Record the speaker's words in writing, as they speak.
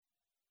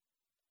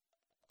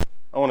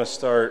I want to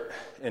start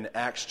in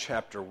Acts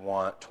chapter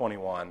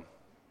 21.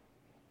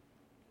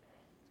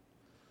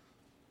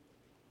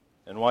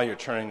 And while you're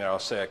turning there, I'll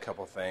say a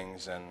couple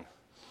things, and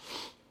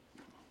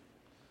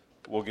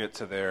we'll get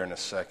to there in a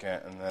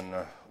second. And then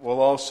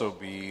we'll also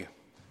be,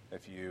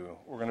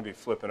 we're going to be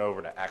flipping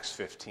over to Acts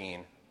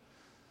 15.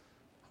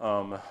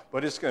 But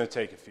it's going to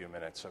take a few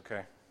minutes,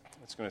 okay?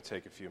 It's going to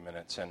take a few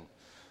minutes.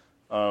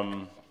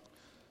 And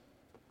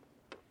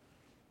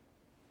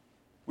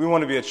we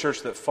want to be a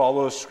church that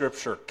follows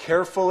Scripture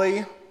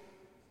carefully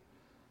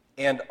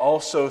and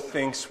also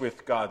thinks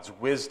with God's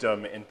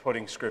wisdom in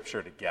putting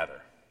Scripture together.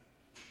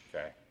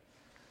 Okay?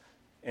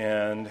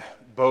 And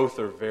both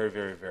are very,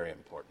 very, very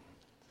important.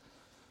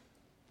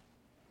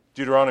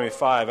 Deuteronomy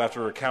 5,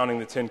 after recounting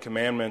the Ten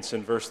Commandments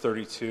in verse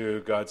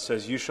 32, God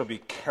says, "You shall be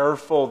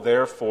careful,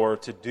 therefore,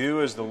 to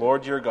do as the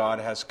Lord your God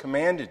has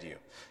commanded you."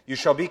 You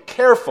shall be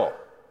careful.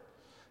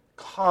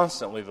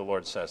 Constantly the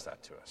Lord says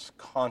that to us.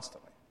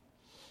 Constantly.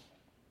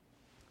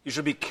 You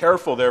shall be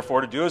careful,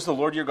 therefore, to do as the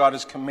Lord your God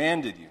has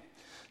commanded you.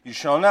 You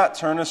shall not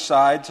turn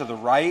aside to the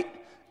right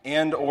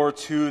and or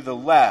to the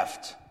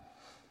left.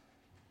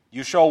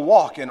 You shall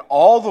walk in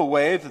all the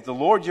way that the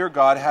Lord your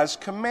God has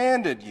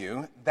commanded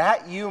you,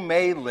 that you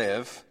may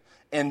live,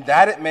 and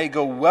that it may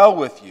go well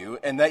with you,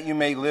 and that you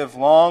may live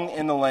long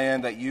in the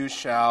land that you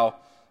shall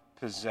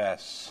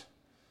possess.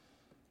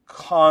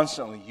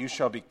 Constantly, you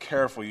shall be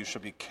careful, you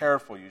shall be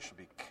careful, you shall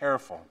be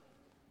careful.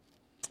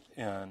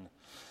 And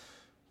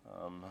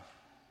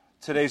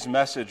today's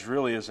message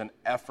really is an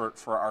effort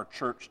for our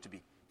church to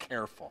be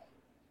careful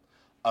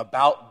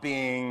about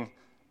being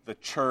the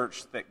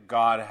church that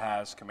God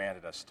has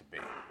commanded us to be.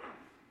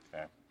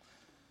 Okay?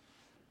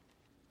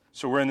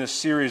 So we're in this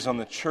series on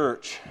the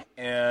church,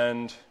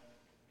 and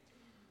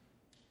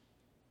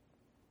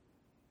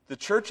the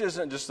church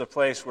isn't just a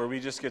place where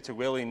we just get to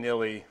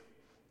willy-nilly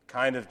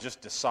kind of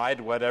just decide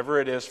whatever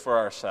it is for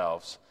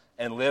ourselves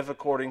and live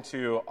according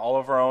to all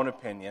of our own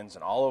opinions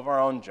and all of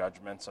our own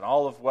judgments and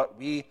all of what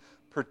we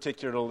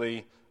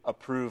particularly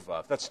approve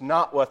of. That's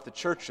not what the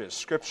church is.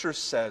 Scripture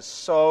says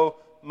so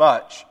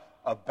much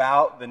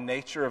about the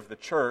nature of the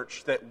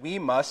church that we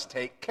must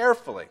take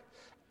carefully.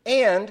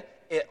 And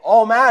it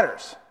all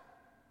matters.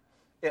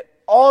 It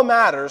all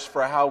matters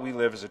for how we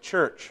live as a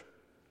church.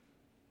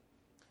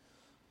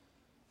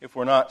 If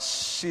we're not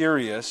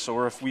serious,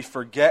 or if we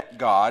forget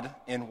God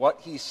in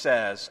what He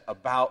says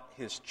about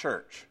His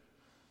church,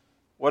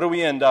 what do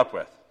we end up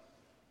with?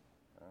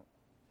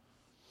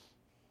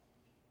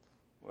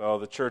 Well,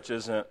 the church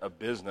isn't a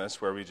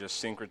business where we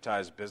just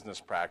syncretize business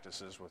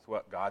practices with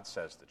what God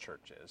says the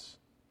church is.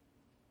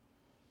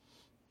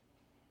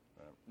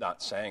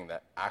 Not saying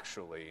that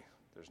actually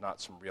there's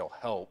not some real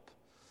help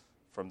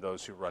from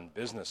those who run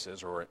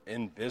businesses or are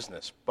in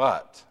business,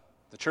 but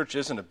the church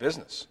isn't a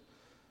business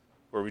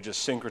where we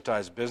just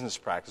syncretize business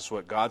practice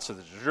with what God says.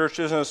 The church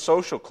isn't a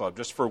social club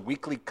just for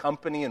weekly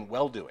company and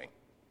well-doing.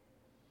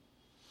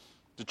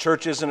 The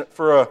church isn't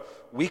for a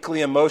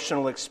weekly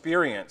emotional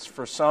experience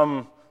for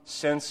some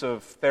sense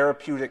of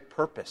therapeutic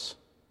purpose.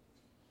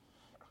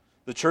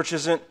 The church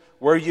isn't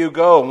where you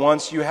go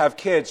once you have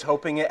kids,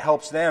 hoping it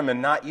helps them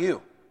and not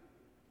you.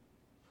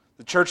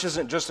 The church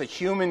isn't just a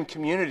human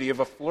community of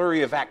a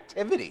flurry of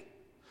activity.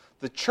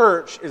 The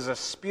church is a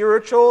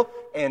spiritual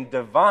and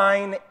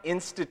divine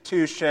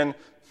institution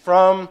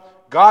from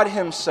God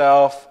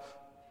Himself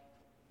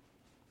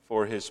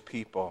for His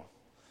people.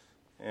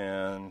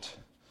 And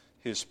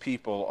His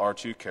people are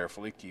to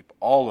carefully keep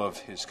all of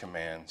His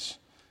commands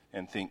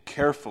and think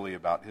carefully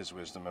about His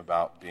wisdom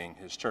about being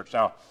His church.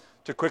 Now,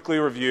 to quickly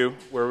review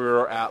where we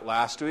were at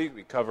last week,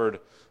 we covered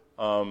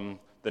the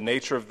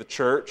nature of the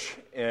church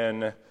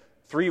in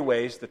 3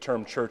 ways the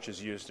term church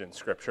is used in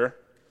Scripture.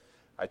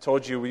 I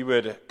told you we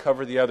would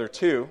cover the other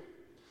 2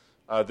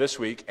 this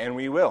week, and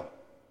we will.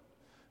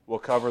 We'll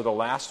cover the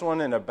last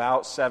one in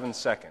about 7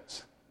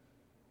 seconds.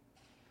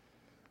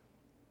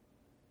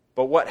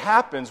 But what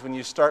happens when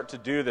you start to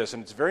do this,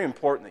 and it's very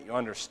important that you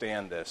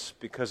understand this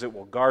because it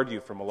will guard you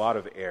from a lot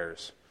of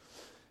errors,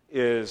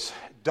 is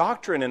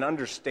doctrine and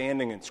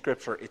understanding in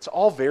Scripture, it's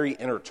all very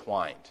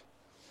intertwined.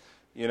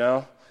 You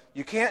know?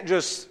 You can't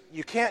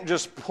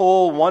just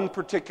pull one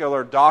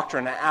particular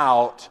doctrine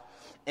out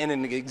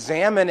and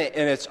examine it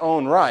in its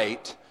own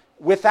right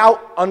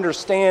without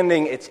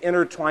understanding its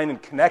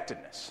intertwined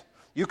connectedness.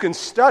 You can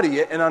study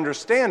it and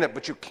understand it,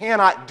 but you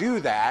cannot do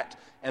that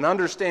and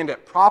understand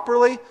it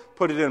properly,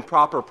 put it in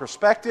proper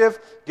perspective,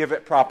 give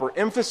it proper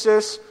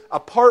emphasis,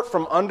 apart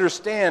from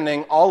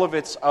understanding all of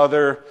its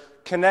other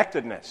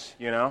connectedness,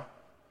 you know?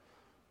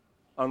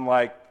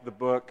 Unlike the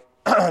book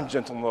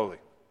Gentle and Lowly.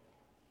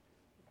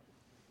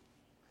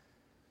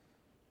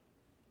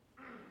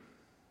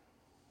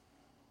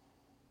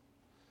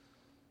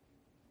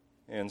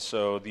 And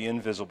so the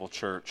invisible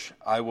church,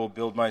 I will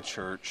build my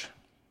church.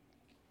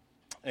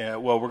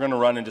 Well, we're going to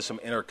run into some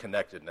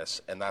interconnectedness,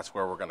 and that's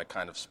where we're going to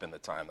kind of spend the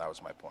time. That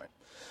was my point.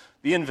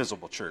 The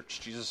invisible church.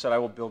 Jesus said, I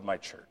will build my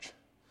church.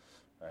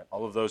 Right?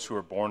 All of those who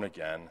are born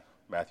again,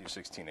 Matthew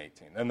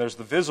 16:18. Then there's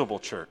the visible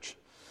church.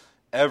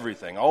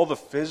 everything, all the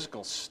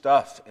physical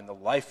stuff in the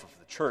life of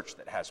the church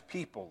that has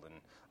people and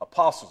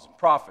apostles and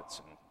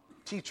prophets and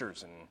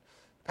teachers and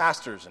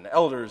pastors and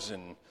elders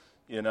and,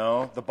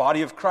 the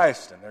body of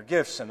Christ and their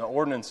gifts and the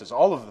ordinances,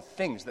 all of the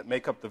things that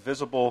make up the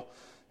visible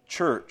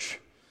church.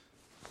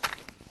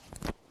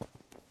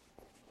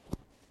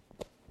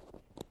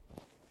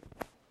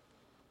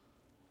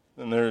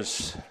 And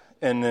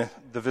the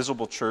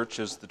visible church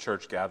is the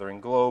church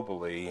gathering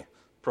globally,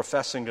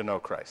 professing to know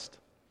Christ.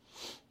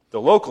 The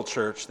local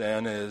church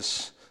then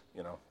is,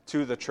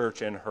 to the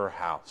church in her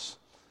house.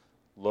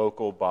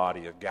 Local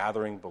body of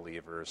gathering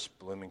believers.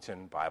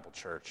 Bloomington Bible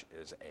Church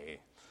is a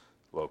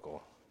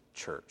local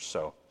church.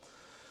 So,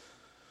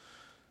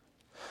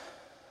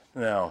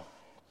 now,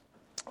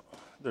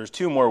 there's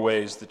two more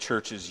ways the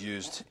church is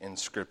used in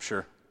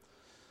Scripture.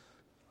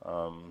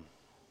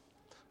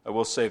 I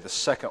will say the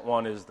second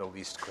one is the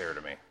least clear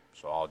to me,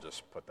 so I'll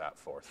just put that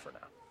forth for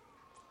now,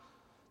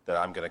 that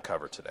I'm going to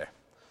cover today.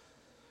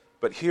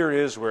 But here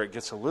is where it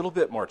gets a little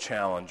bit more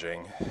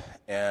challenging,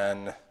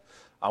 and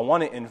I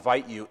want to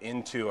invite you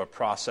into a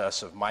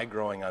process of my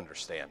growing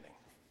understanding,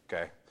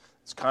 okay?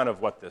 It's kind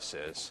of what this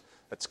is.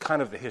 It's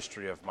kind of the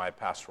history of my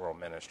pastoral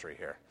ministry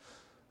here.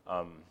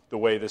 The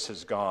way this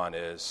has gone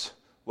is,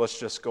 let's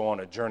just go on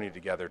a journey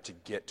together to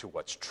get to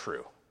what's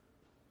true,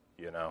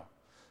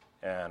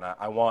 And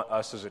I want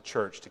us as a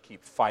church to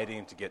keep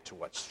fighting to get to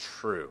what's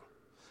true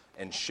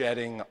and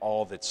shedding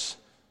all that's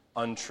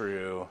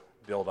untrue,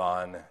 build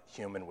on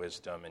human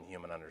wisdom and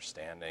human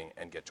understanding,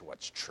 and get to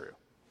what's true,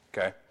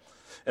 okay?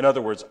 In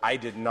other words, I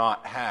did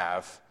not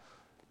have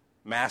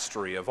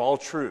mastery of all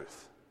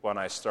truth when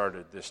I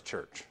started this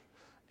church,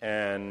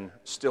 and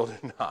still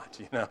do not,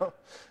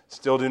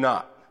 Still do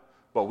not.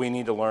 But we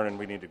need to learn and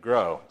we need to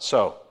grow.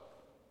 So,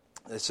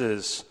 this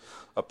is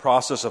a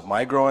process of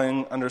my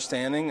growing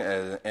understanding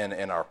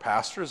and our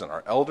pastors and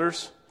our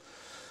elders.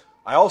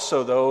 I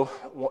also, though,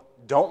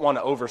 don't want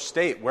to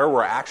overstate where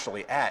we're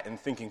actually at in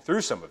thinking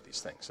through some of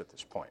these things at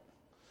this point.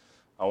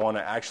 I want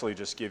to actually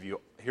just give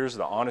you, here's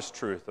the honest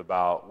truth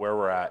about where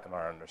we're at in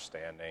our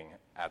understanding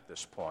at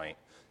this point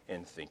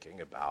in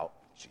thinking about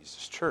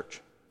Jesus'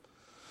 church.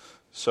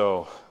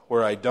 So,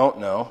 where I don't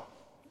know,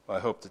 I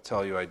hope to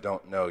tell you I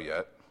don't know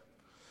yet.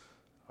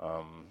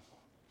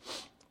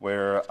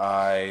 Where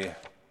I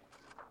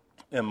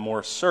am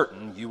more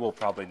certain, you will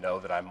probably know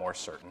that I'm more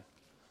certain.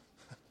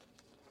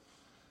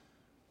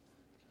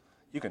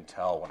 You can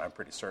tell when I'm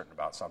pretty certain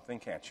about something,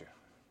 can't you?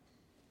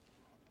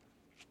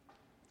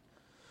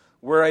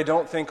 Where I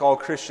don't think all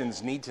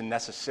Christians need to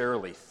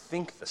necessarily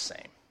think the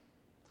same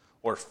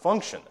or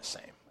function the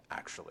same,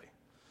 actually.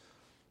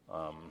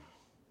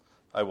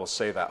 I will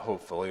say that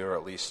hopefully, or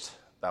at least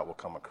that will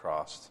come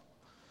across.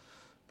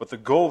 But the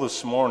goal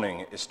this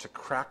morning is to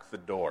crack the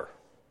door,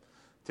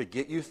 to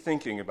get you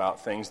thinking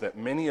about things that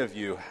many of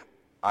you,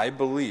 I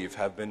believe,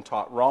 have been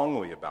taught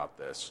wrongly about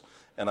this.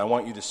 And I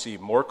want you to see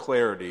more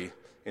clarity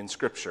in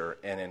Scripture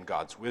and in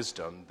God's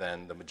wisdom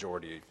than the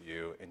majority of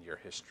you in your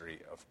history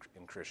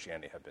in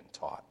Christianity have been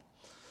taught.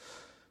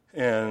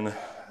 And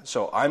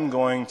so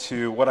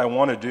what I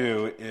want to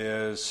do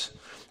is,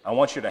 I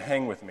want you to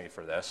hang with me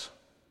for this.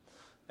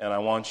 And I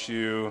want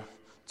to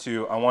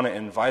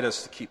invite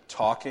us to keep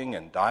talking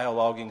and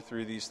dialoguing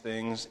through these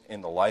things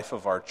in the life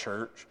of our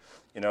church.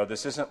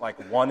 This isn't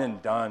like one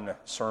and done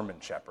sermon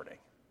shepherding.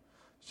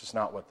 It's just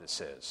not what this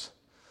is.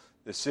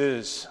 This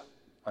is,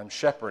 I'm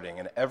shepherding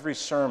in every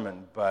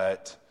sermon,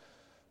 but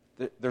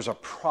there's a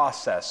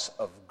process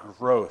of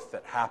growth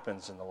that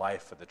happens in the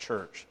life of the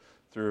church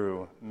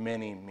through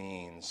many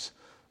means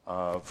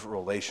of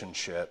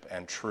relationship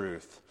and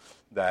truth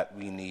that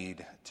we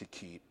need to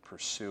keep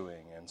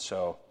pursuing. And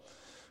so,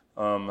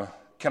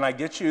 can I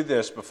get you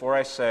this before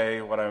I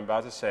say what I'm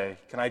about to say?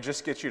 Can I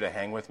just get you to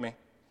hang with me?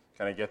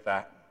 Can I get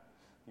that?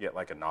 Get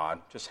like a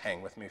nod. Just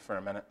hang with me for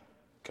a minute.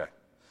 Okay.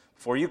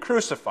 Before you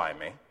crucify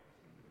me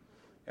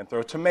and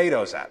throw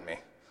tomatoes at me,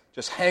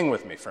 just hang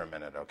with me for a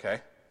minute,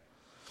 okay?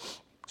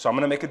 So I'm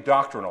going to make a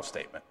doctrinal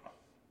statement.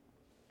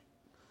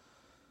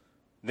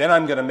 Then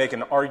I'm going to make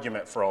an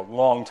argument for a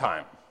long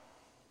time.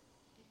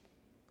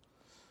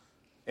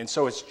 And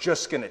so it's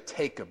just going to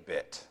take a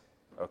bit,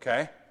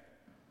 okay?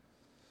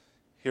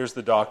 Here's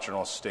the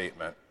doctrinal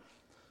statement.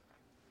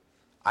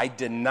 I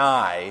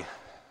deny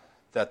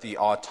that the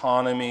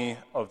autonomy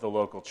of the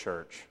local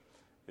church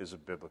is a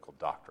biblical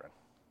doctrine.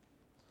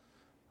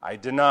 I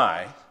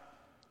deny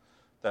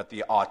that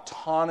the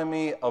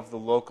autonomy of the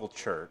local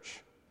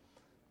church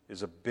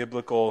is a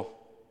biblical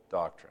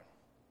doctrine.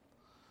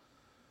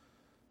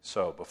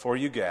 So, before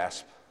you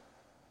gasp,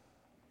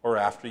 or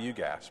after you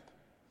gasp,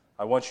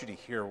 I want you to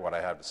hear what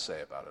I have to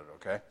say about it,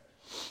 okay?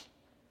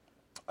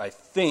 I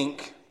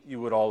think you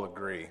would all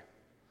agree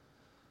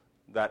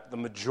that the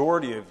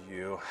majority of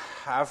you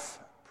have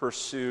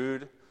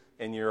pursued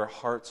in your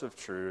hearts of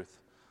truth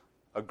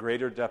a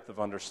greater depth of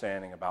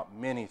understanding about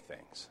many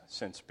things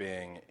since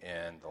being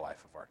in the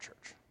life of our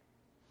church.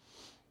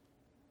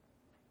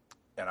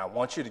 And I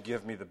want you to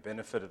give me the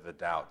benefit of the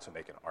doubt to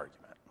make an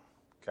argument,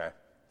 okay?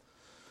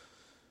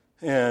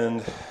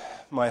 And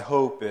my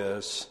hope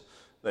is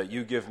that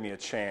you give me a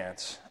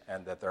chance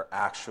and that there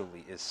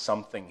actually is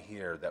something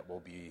here that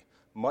will be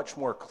much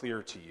more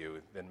clear to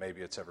you than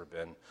maybe it's ever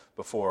been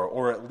before,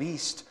 or at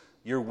least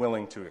you're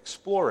willing to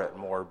explore it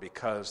more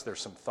because there's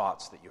some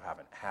thoughts that you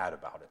haven't had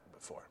about it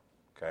before,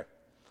 okay?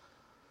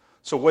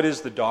 So what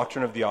is the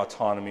doctrine of the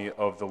autonomy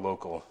of the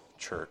local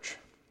church?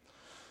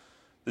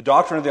 The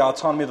doctrine of the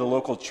autonomy of the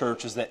local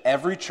church is that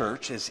every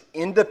church is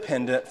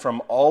independent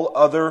from all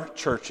other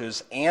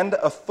churches and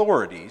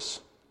authorities,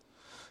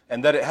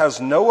 and that it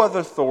has no other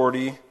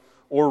authority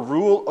or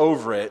rule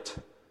over it.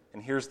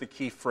 And here's the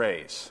key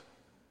phrase.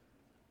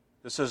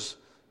 This is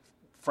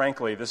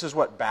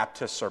what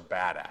Baptists are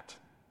bad at.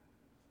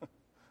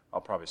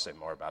 I'll probably say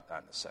more about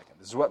that in a second.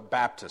 This is what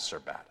Baptists are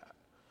bad at.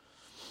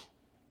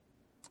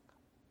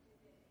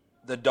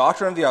 The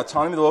doctrine of the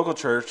autonomy of the local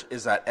church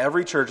is that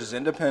every church is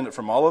independent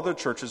from all other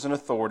churches and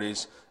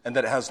authorities, and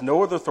that it has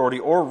no other authority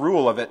or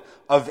rule of it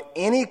of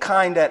any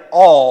kind at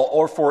all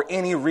or for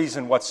any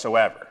reason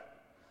whatsoever.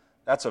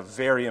 That's a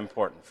very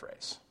important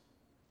phrase.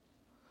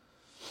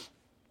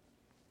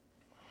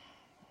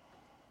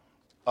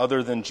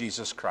 Other than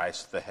Jesus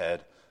Christ, the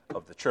head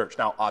of the church.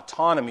 Now,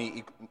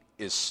 autonomy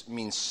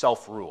means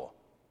self-rule.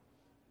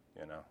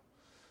 It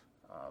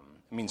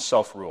means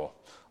self-rule.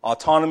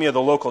 Autonomy of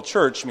the local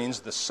church means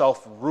the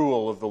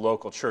self-rule of the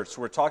local church.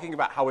 So we're talking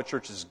about how a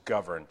church is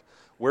governed.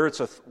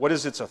 What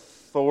is its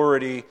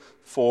authority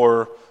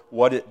for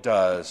what it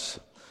does?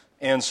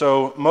 And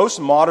so most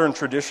modern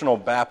traditional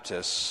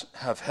Baptists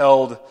have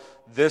held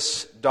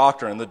this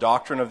doctrine, the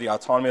doctrine of the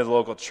autonomy of the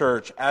local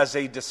church, as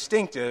a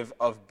distinctive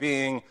of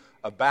being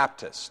a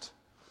Baptist.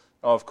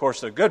 Now, of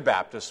course, a good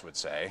Baptist would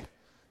say,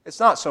 it's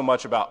not so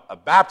much about a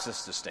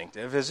Baptist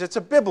distinctive as it's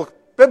a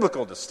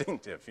biblical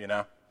distinctive,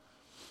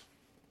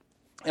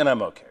 And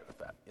I'm okay with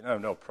that. I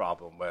have no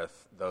problem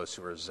with those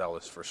who are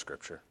zealous for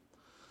Scripture.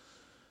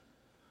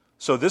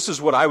 So this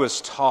is what I was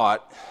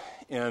taught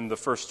in the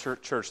first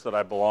church that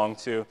I belonged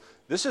to.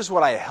 This is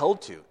what I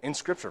held to in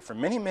Scripture for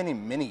many, many,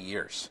 many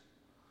years.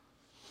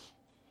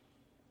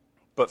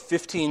 But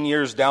 15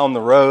 years down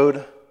the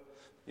road,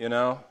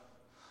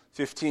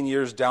 15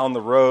 years down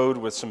the road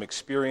with some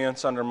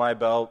experience under my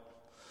belt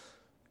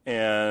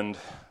and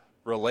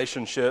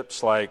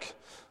relationships like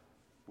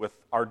with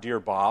our dear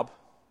Bob,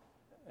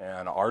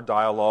 and our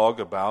dialogue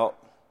about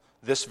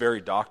this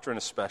very doctrine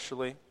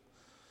especially,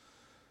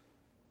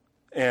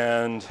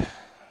 and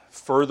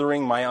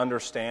furthering my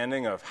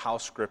understanding of how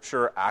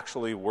Scripture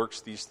actually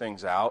works these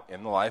things out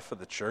in the life of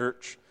the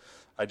church,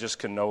 I just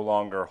can no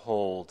longer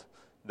hold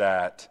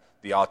that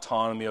the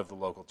autonomy of the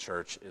local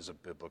church is a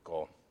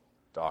biblical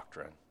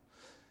doctrine,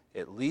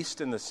 at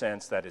least in the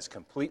sense that it's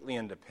completely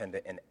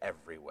independent in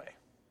every way.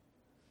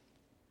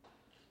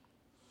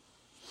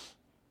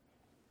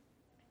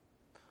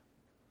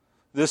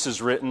 This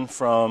is written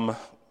from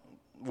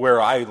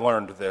where I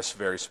learned this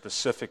very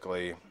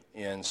specifically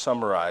in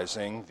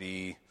summarizing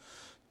the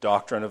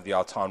doctrine of the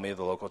autonomy of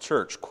the local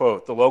church.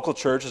 Quote, "The local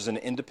church is an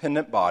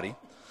independent body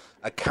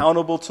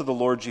accountable to the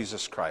Lord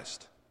Jesus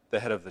Christ, the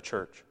head of the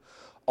church.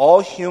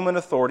 All human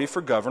authority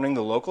for governing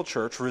the local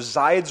church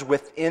resides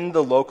within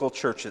the local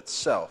church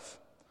itself.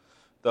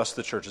 Thus,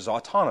 the church is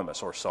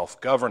autonomous or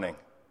self-governing.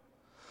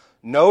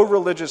 No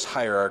religious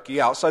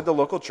hierarchy outside the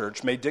local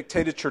church may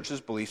dictate a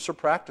church's beliefs or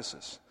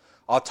practices.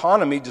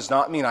 Autonomy does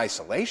not mean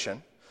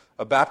isolation.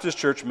 A Baptist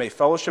church may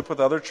fellowship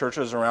with other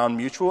churches around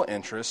mutual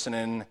interests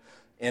and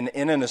in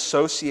an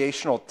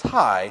associational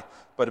tie,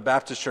 but a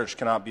Baptist church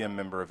cannot be a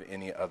member of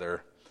any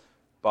other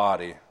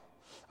body."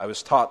 I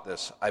was taught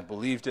this. I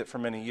believed it for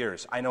many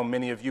years. I know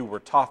many of you were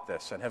taught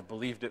this and have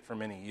believed it for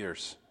many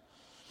years.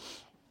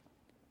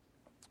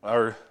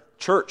 Our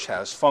church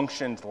has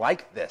functioned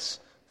like this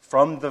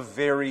from the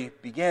very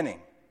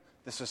beginning.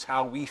 This is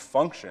how we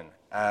function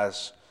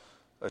as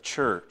a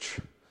church.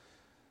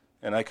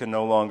 And I can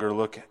no longer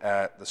look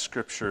at the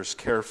Scriptures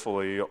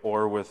carefully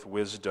or with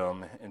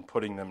wisdom in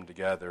putting them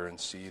together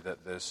and see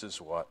that this is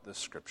what the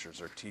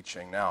Scriptures are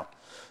teaching. Now,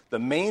 the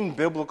main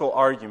biblical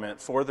argument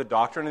for the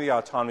doctrine of the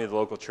autonomy of the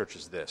local church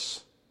is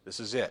this. This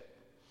is it.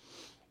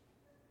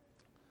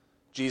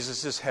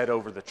 Jesus is head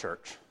over the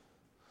church.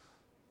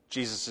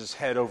 Jesus is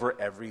head over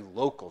every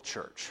local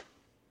church,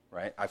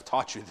 right? I've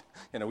taught you,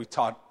 we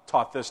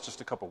taught this just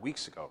a couple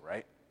weeks ago,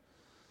 right?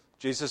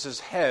 Jesus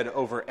is head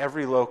over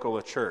every local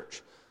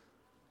church.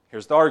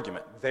 Here's the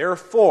argument.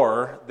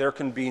 Therefore, there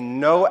can be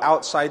no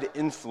outside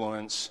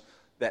influence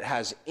that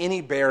has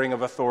any bearing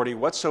of authority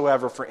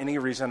whatsoever for any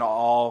reason at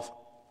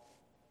all,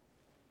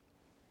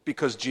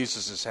 because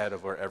Jesus is head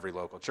over every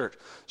local church.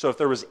 So if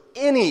there was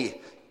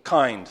any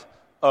kind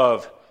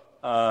of,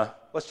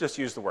 let's just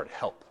use the word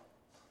help.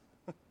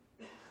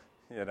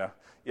 You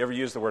ever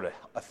use the word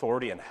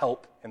authority and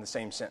help in the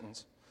same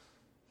sentence?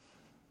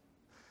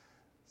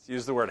 Let's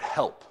use the word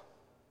help.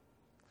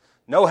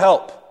 No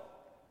help.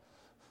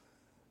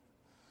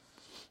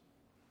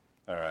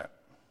 All right.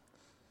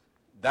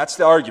 That's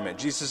the argument.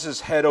 Jesus is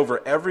head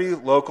over every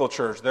local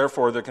church.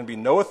 Therefore, there can be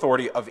no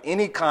authority of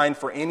any kind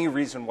for any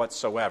reason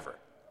whatsoever.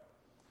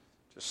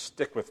 Just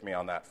stick with me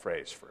on that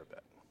phrase for a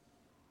bit.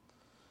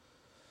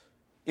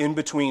 in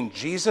between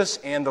Jesus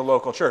and the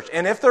local church.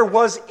 And if there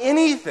was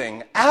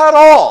anything at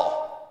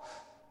all,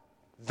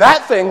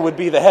 that thing would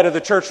be the head of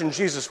the church and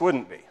Jesus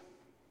wouldn't be.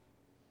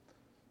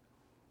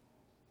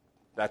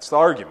 That's the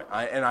argument.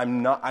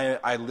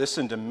 I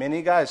listened to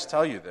many guys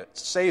tell you that,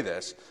 say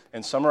this,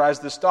 and summarize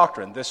this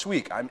doctrine this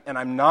week.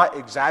 I'm not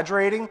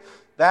exaggerating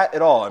that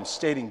at all. I'm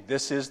stating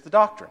this is the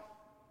doctrine.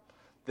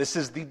 This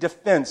is the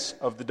defense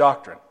of the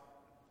doctrine.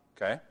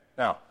 Okay?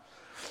 Now,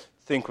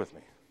 think with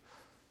me.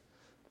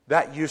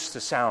 That used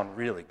to sound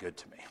really good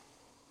to me.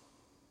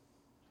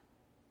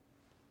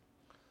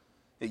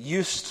 It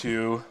used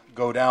to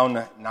go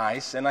down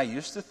nice, and I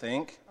used to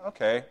think,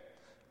 okay,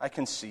 I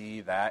can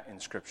see that in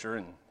Scripture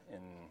in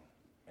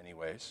many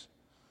ways.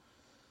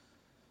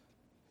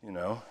 You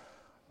know,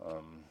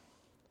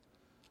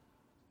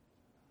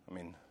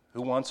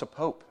 who wants a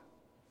pope?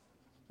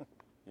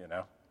 You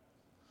know?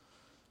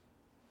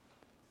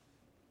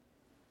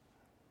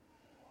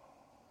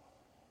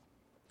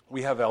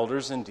 We have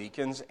elders and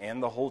deacons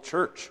and the whole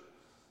church.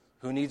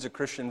 Who needs a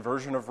Christian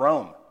version of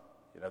Rome?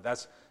 You know,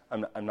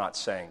 I'm not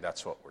saying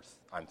that's what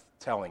I'm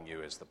telling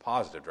you is the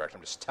positive direction.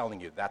 I'm just telling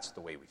you that's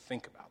the way we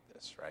think about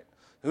this, right?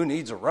 Who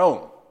needs a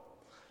Rome?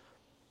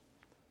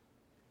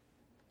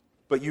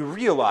 But you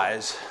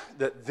realize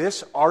that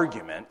this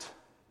argument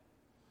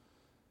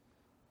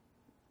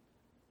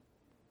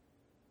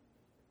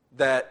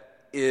that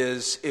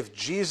is, if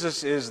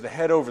Jesus is the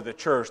head over the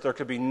church, there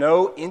could be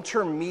no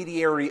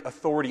intermediary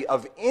authority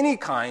of any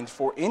kind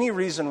for any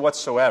reason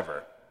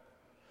whatsoever,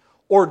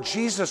 or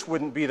Jesus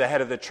wouldn't be the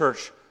head of the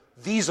church,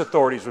 these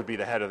authorities would be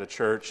the head of the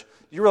church.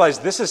 You realize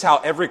this is how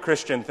every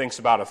Christian thinks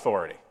about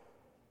authority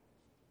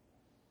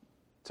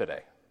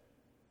today.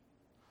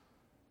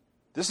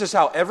 This is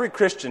how every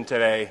Christian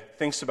today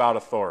thinks about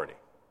authority.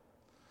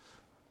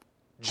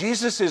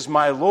 Jesus is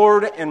my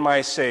Lord and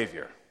my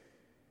Savior.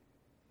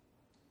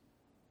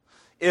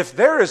 If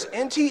there is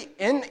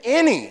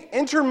any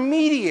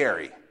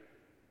intermediary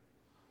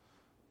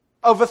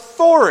of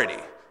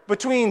authority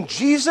between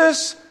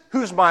Jesus,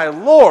 who's my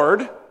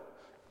Lord,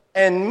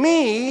 and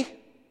me,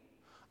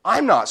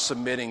 I'm not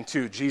submitting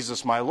to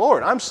Jesus, my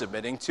Lord. I'm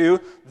submitting to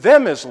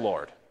them as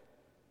Lord.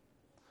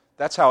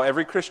 That's how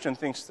every Christian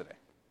thinks today.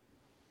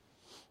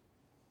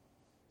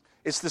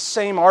 It's the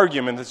same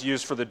argument that's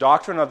used for the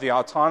doctrine of the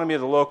autonomy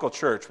of the local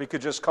church. We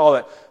could just call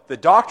it the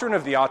doctrine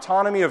of the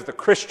autonomy of the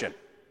Christian.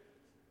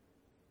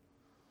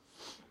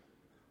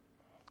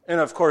 And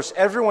of course,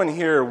 everyone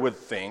here would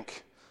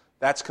think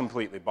that's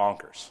completely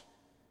bonkers.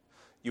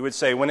 You would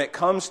say, when it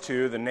comes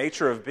to the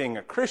nature of being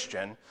a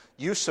Christian,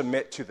 you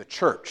submit to the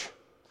church.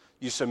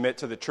 You submit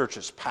to the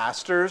church's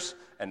pastors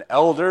and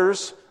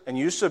elders, and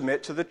you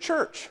submit to the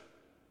church.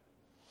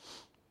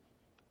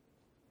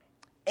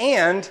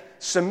 And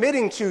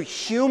submitting to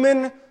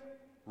human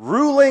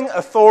ruling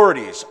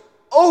authorities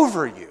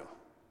over you,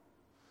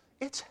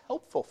 it's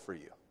helpful for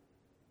you.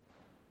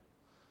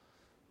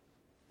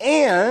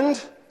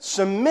 And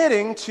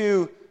submitting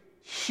to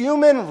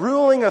human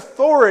ruling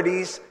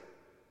authorities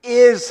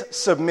is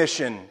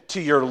submission to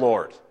your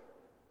Lord.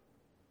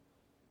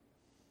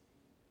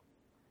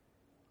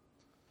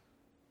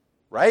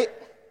 Right?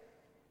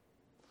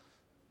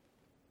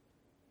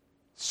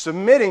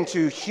 Submitting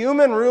to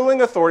human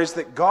ruling authorities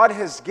that God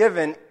has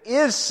given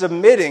is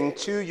submitting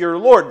to your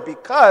Lord,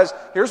 because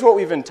here's what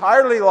we've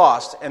entirely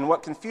lost and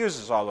what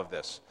confuses all of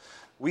this.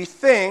 We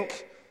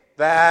think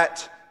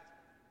that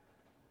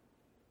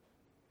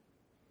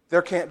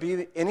there can't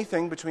be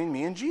anything between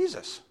me and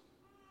Jesus.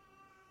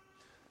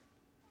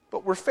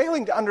 But we're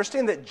failing to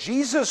understand that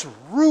Jesus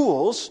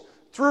rules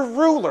through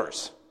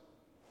rulers.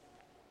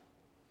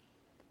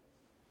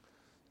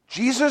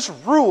 Jesus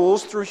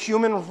rules through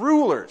human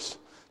rulers.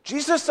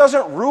 Jesus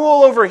doesn't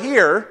rule over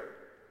here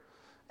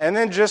and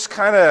then just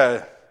kind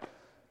of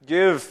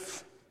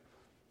give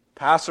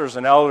pastors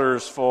and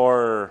elders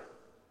for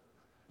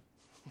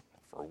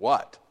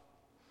what?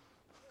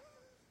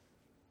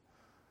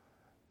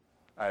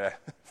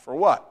 For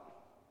what?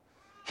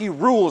 He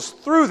rules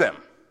through them.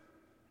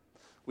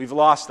 We've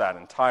lost that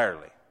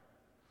entirely.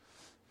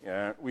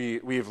 Yeah,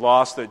 we've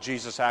lost that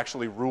Jesus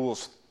actually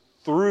rules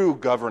through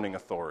governing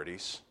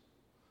authorities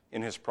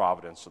in his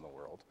providence in the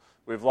world.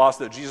 We've lost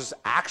that Jesus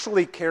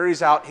actually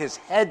carries out his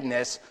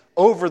headness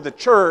over the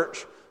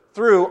church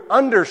through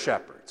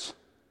under-shepherds,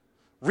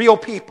 real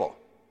people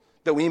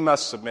that we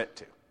must submit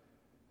to.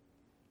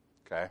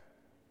 Okay?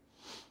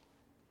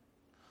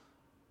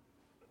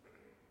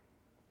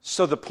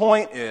 So the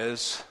point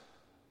is,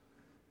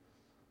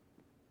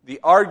 the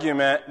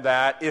argument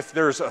that if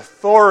there's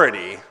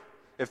authority,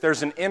 if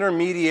there's an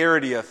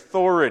intermediary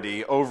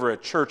authority over a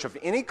church of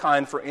any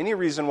kind for any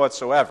reason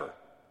whatsoever,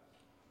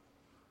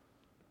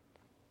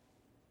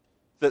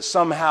 that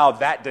somehow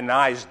that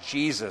denies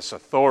Jesus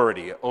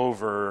authority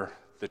over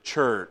the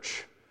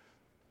church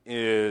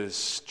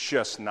is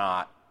just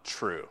not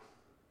true.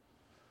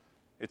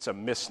 It's a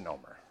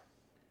misnomer.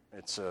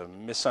 It's a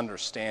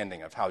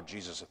misunderstanding of how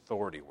Jesus'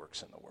 authority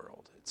works in the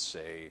world. It's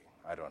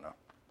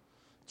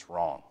it's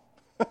wrong.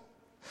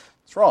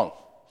 It's wrong.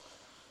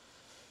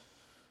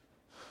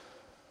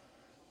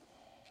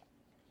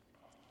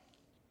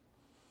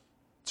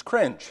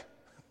 cringe.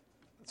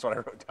 That's what I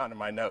wrote down in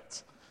my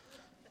notes.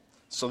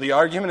 So the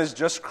argument is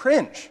just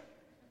cringe.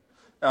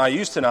 Now, I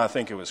used to not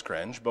think it was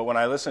cringe, but when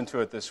I listened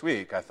to it this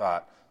week, I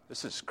thought,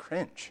 this is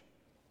cringe.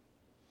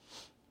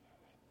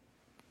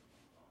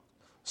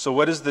 So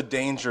what is the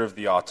danger of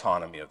the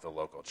autonomy of the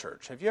local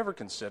church? Have you ever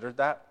considered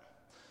that?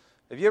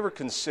 Have you ever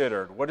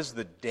considered what is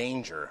the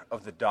danger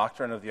of the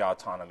doctrine of the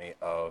autonomy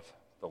of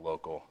the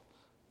local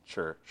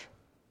church?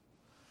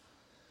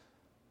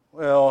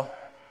 Well,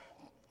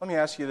 let me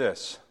ask you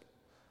this.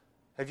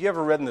 Have you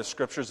ever read in the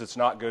scriptures it's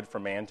not good for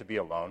man to be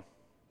alone?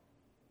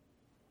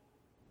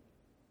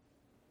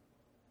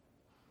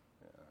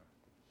 Yeah.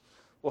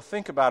 Well,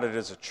 think about it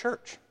as a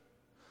church.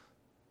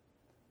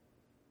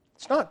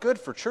 It's not good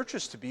for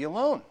churches to be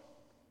alone.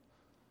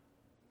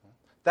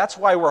 That's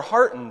why we're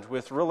heartened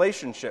with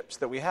relationships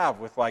that we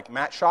have with like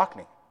Matt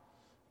Shockney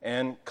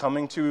and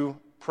coming to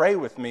pray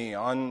with me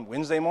on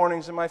Wednesday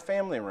mornings in my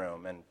family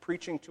room and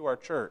preaching to our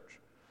church.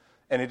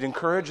 And it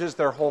encourages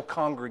their whole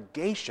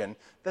congregation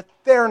that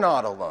they're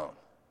not alone.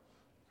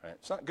 Right?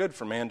 It's not good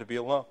for man to be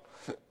alone.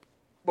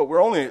 But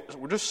we're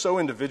just so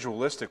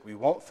individualistic, we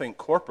won't think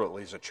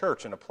corporately as a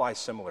church and apply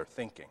similar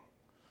thinking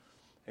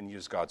and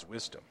use God's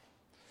wisdom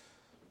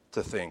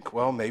to think,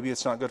 well, maybe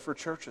it's not good for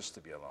churches to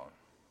be alone.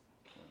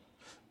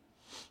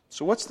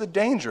 So what's the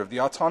danger of the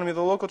autonomy of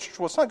the local church?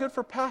 Well, it's not good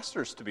for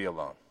pastors to be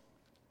alone.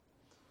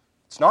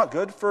 It's not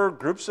good for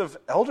groups of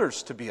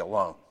elders to be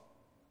alone.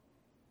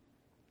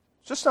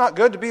 It's just not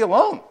good to be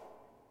alone,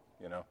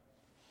 you know.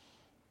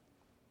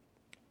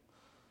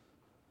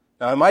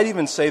 Now, I might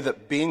even say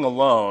that being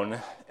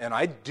alone, and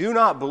I do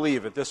not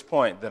believe at this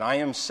point that I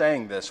am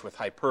saying this with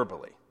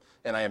hyperbole,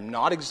 and I am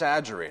not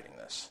exaggerating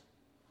this.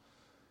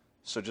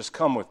 So just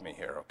come with me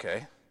here,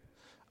 okay?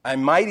 I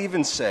might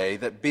even say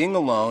that being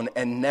alone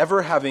and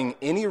never having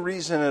any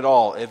reason at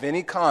all of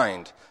any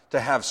kind to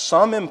have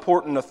some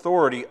important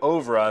authority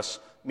over us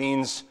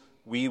means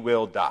we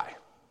will die.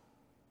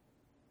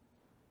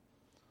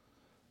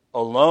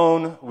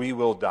 Alone, we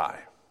will die.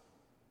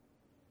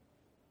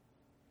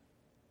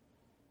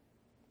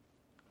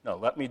 No,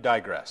 let me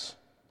digress.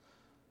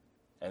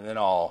 And then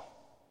I'll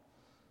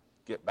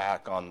get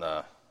back on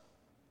the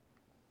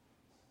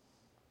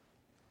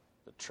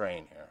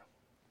train here.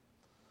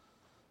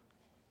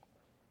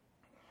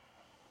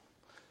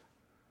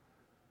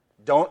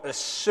 Don't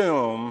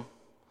assume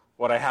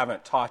what I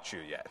haven't taught you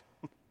yet.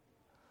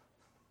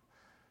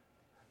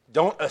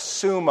 Don't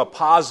assume a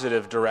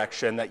positive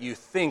direction that you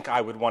think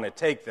I would want to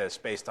take this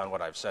based on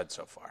what I've said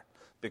so far,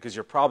 because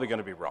you're probably going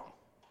to be wrong.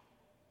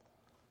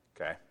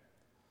 Okay?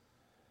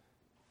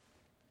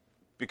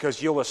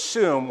 Because you'll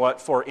assume what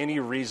for any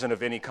reason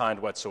of any kind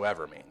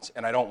whatsoever means,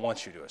 and I don't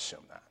want you to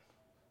assume that.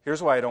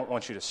 Here's why I don't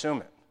want you to assume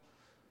it.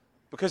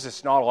 Because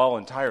it's not all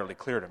entirely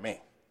clear to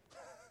me.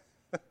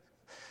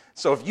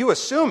 So if you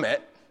assume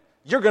it,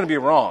 you're going to be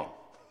wrong.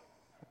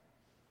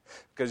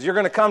 Because you're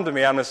going to come to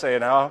me, I'm going to say,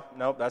 no,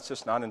 that's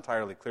just not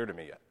entirely clear to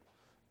me yet.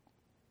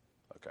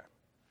 Okay.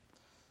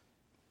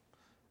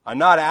 I'm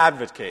not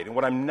advocating.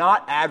 What I'm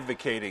not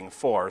advocating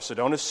for, so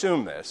don't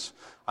assume this,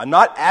 I'm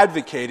not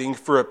advocating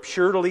for a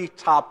purely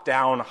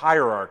top-down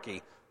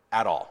hierarchy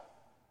at all.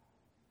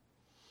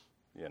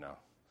 You know,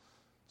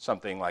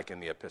 something like in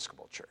the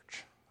Episcopal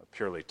Church, a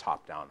purely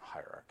top-down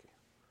hierarchy.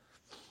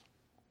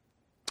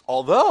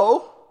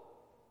 Although,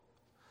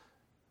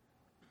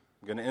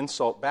 I'm going to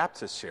insult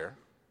Baptists here.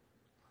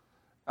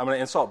 I'm going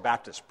to insult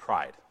Baptist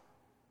pride.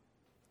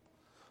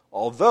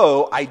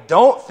 Although I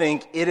don't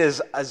think it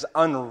is as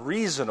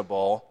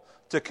unreasonable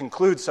to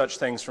conclude such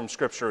things from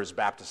Scripture as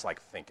Baptists like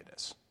to think it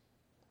is.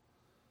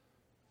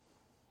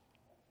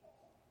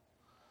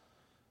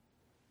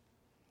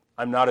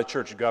 I'm not a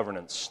church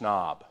governance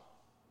snob.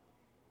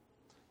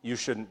 You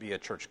shouldn't be a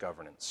church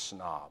governance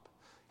snob.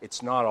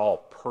 It's not all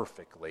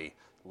perfectly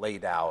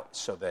laid out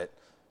so that,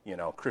 you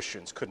know,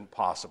 Christians couldn't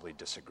possibly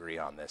disagree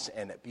on this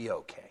and it'd be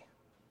okay.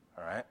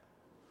 All right?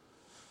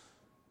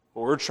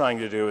 What we're trying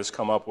to do is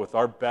come up with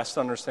our best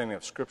understanding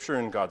of Scripture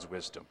and God's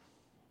wisdom.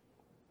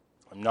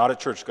 I'm not a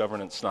church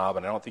governance snob,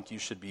 and I don't think you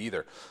should be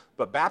either.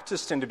 But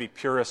Baptists tend to be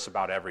purists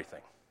about everything.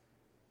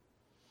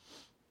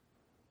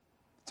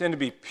 Tend to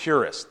be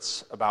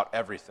purists about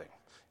everything.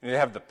 And they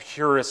have the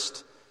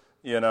purest,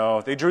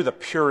 they drew the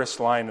purest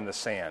line in the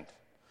sand.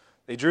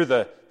 They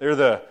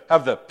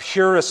have the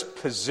purest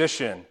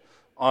position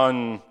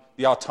on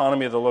the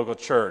autonomy of the local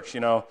church.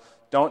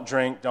 Don't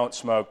drink, don't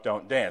smoke,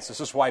 don't dance.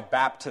 This is why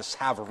Baptists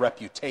have a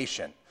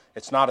reputation.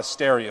 It's not a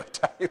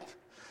stereotype.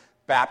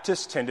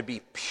 Baptists tend to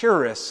be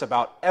purists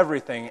about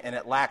everything, and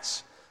it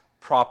lacks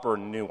proper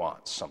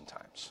nuance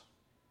sometimes.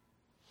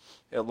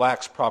 It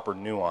lacks proper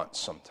nuance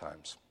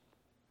sometimes.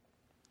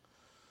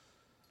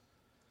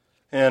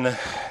 And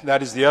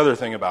that is the other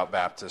thing about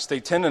Baptists. They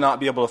tend to not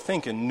be able to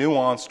think in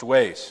nuanced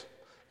ways.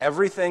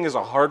 Everything is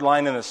a hard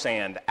line in the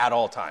sand at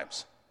all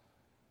times.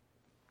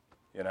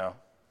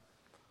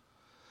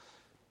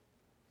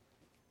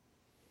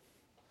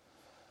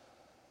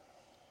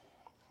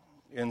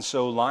 And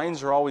so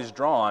lines are always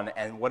drawn,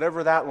 and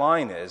whatever that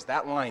line is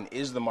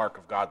the mark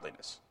of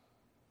godliness.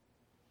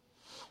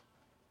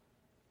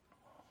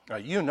 Now,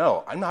 you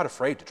know, I'm not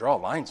afraid to draw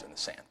lines in the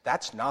sand.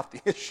 That's not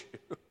the issue.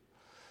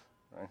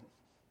 Right?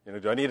 You know,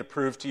 do I need to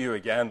prove to you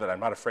again that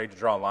I'm not afraid to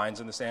draw lines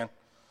in the sand?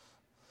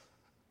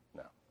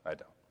 No, I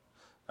don't.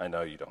 I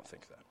know you don't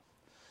think that.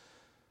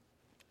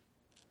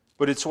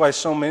 But it's why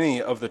so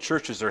many of the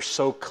churches are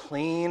so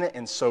clean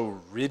and so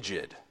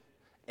rigid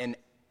and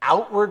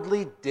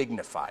outwardly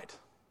dignified,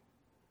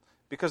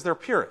 because they're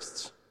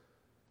purists.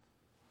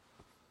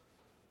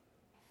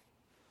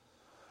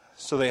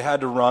 So they had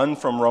to run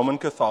from Roman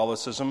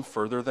Catholicism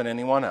further than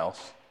anyone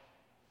else.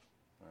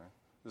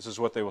 This is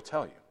what they will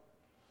tell you.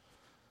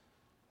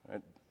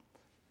 Right?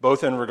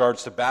 Both in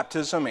regards to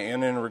baptism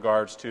and in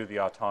regards to the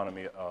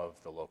autonomy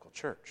of the local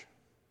church.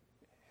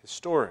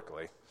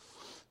 Historically,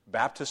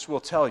 Baptists will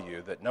tell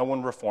you that no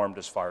one reformed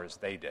as far as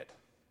they did.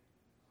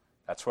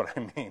 That's what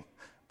I mean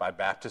by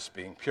Baptists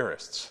being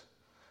purists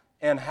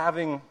and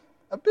having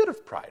a bit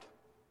of pride.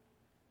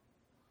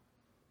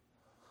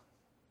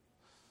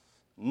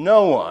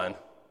 No one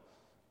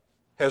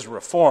has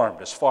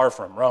reformed as far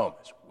from Rome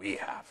as we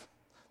have.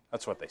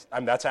 That's what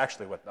that's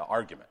actually what the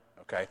argument,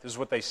 okay? This is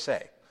what they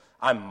say.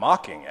 I'm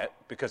mocking it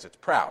because it's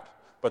proud,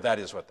 but that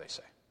is what they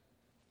say.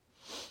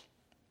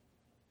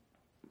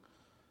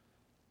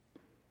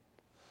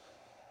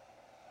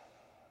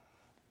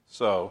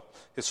 So,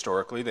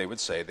 historically, they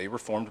would say they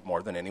reformed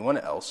more than anyone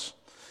else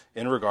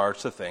in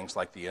regards to things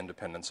like the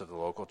independence of the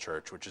local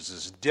church, which is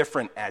as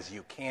different as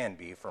you can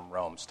be from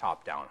Rome's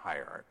top-down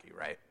hierarchy,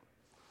 right?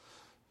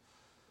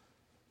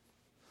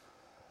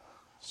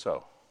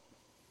 So,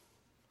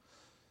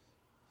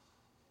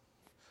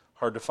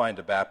 hard to find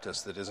a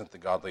Baptist that isn't the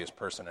godliest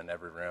person in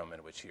every room in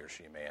which he or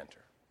she may enter.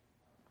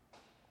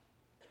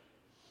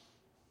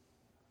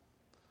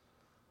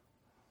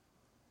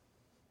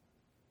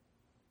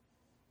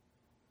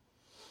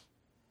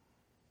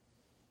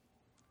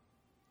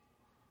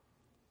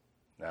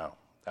 Now,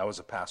 that was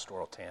a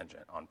pastoral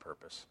tangent on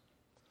purpose.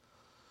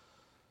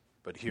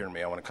 But hear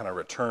me, I want to kind of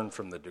return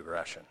from the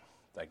digression.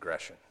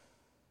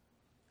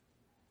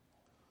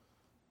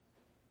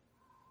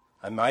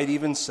 I might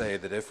even say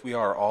that if we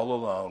are all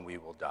alone, we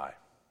will die.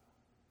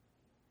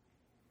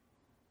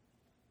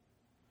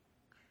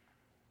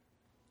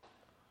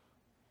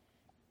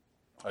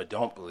 I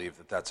don't believe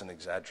that that's an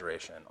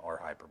exaggeration or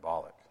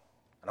hyperbolic.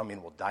 I don't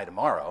mean we'll die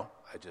tomorrow.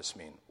 I just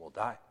mean we'll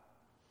die.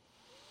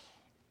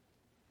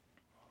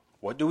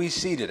 What do we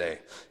see today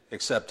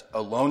except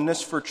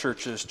aloneness for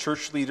churches,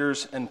 church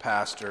leaders, and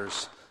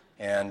pastors,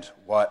 and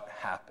what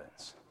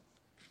happens?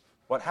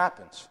 What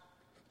happens?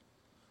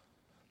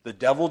 The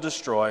devil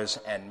destroys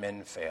and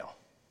men fail.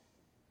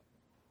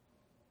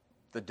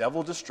 The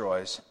devil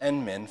destroys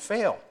and men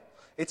fail.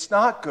 It's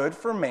not good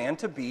for man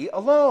to be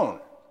alone.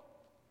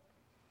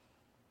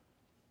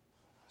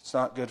 It's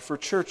not good for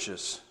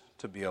churches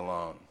to be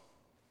alone.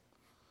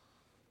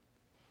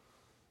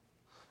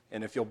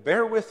 And if you'll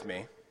bear with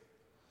me,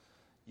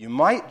 you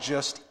might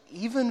just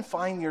even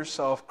find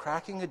yourself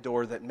cracking a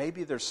door that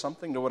maybe there's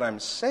something to what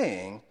I'm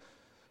saying,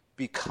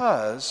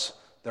 because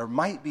there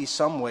might be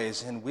some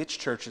ways in which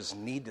churches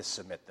need to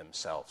submit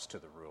themselves to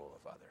the rule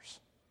of others.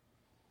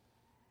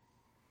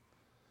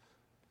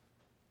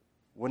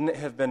 Wouldn't it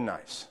have been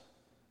nice?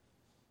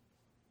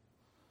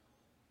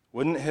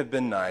 Wouldn't it have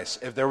been nice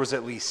if there was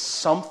at least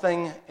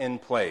something in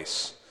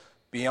place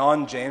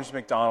beyond James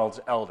MacDonald's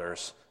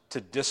elders to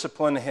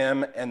discipline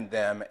him and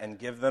them and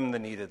give them the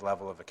needed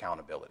level of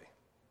accountability?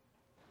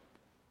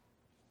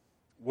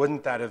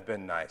 Wouldn't that have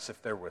been nice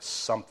if there was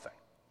something?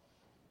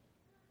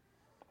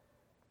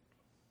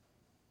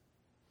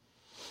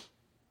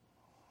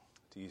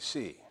 Do you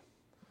see?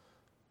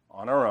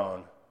 On our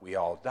own, we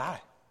all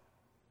die.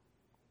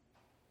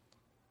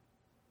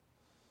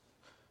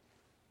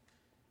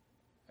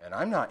 And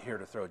I'm not here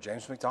to throw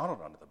James MacDonald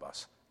under the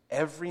bus.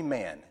 Every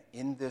man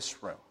in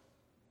this room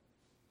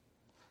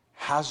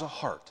has a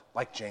heart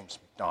like James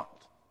MacDonald.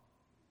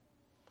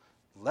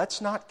 Let's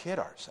not kid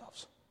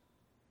ourselves.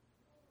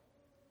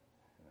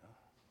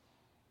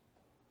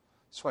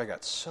 That's why I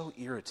got so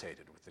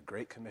irritated with the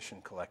Great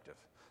Commission Collective.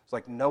 It's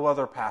like no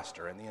other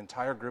pastor in the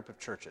entire group of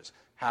churches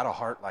had a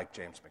heart like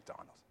James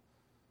MacDonald.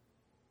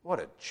 What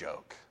a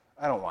joke.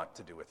 I don't want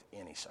to do with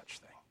any such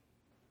thing.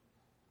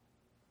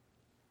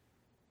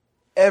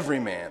 Every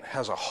man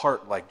has a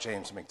heart like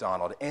James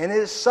MacDonald and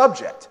is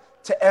subject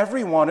to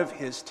every one of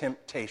his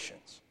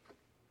temptations.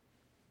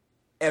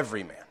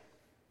 Every man.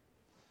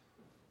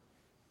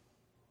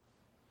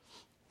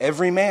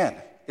 Every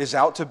man is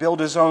out to build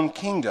his own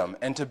kingdom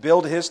and to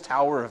build his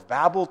Tower of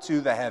Babel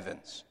to the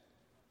heavens.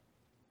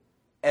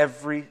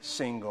 Every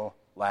single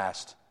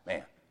last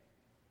man.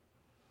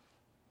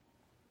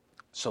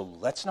 So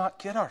let's not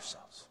kid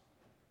ourselves.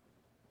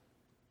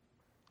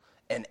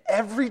 And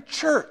every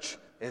church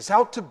is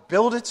out to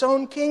build its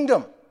own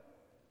kingdom.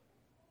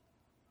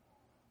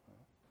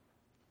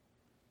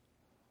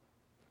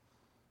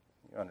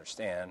 You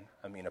understand,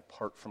 I mean,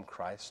 apart from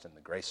Christ and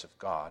the grace of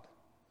God.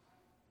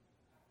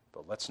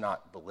 But let's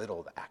not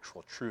belittle the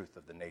actual truth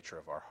of the nature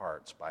of our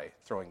hearts by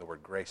throwing the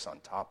word grace on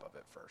top of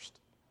it first.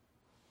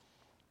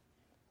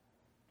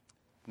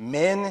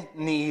 Men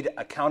need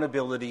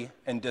accountability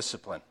and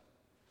discipline.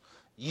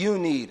 You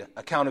need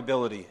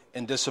accountability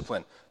and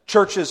discipline.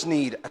 Churches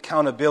need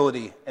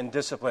accountability and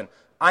discipline.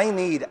 I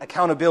need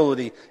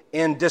accountability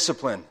and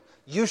discipline.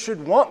 You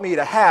should want me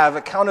to have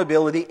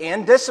accountability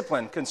and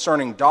discipline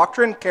concerning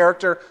doctrine,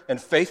 character, and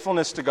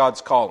faithfulness to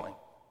God's calling.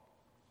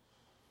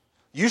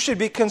 You should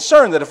be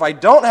concerned that if I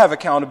don't have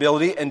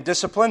accountability and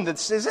discipline,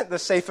 this isn't the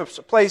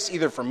safest place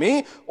either for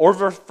me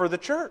or for the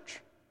church.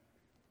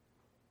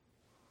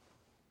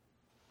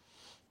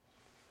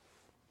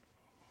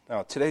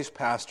 Now, today's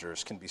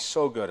pastors can be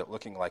so good at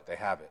looking like they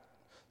have it.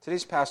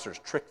 Today's pastors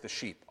trick the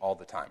sheep all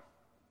the time.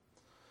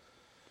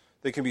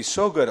 They can be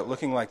so good at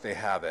looking like they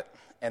have it,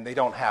 and they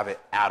don't have it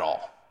at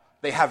all.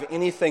 They have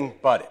anything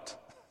but it.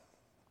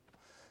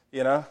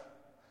 You know?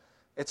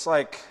 It's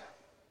like,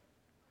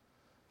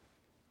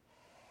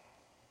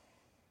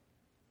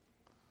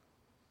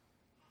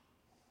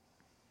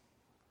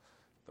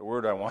 the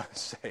word I want to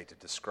say to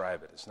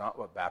describe it is not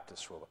what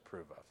Baptists will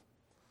approve of.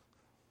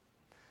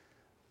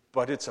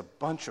 But it's a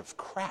bunch of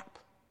crap.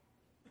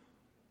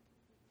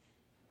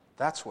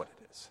 That's what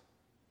it is.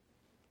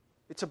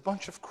 It's a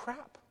bunch of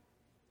crap.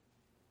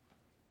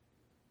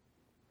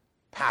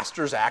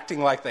 Pastors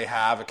acting like they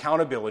have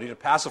accountability to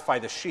pacify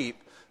the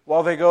sheep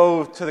while they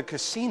go to the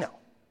casino.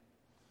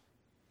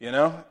 You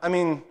know? I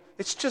mean,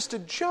 it's just a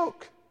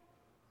joke.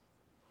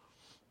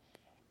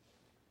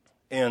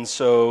 And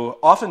so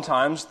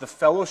oftentimes the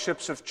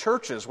fellowships of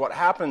churches, what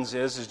happens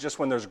is just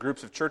when there's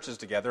groups of churches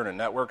together in a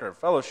network or a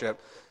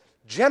fellowship,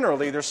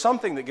 generally there's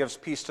something that gives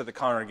peace to the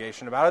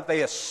congregation about it.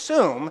 They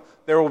assume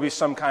there will be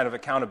some kind of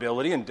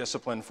accountability and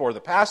discipline for the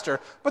pastor,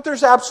 but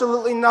there's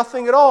absolutely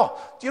nothing at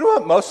all. Do you know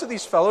what most of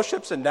these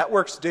fellowships and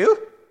networks do?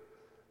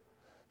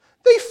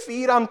 They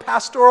feed on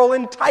pastoral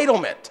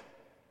entitlement.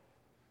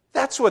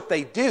 That's what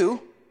they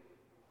do.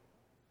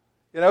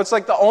 You know, it's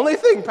like the only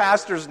thing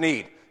pastors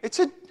need.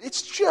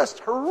 It's just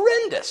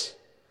horrendous.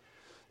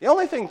 The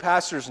only thing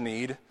pastors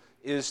need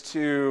is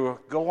to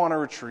go on a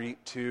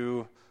retreat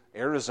to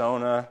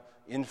Arizona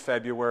in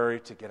February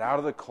to get out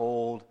of the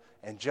cold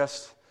and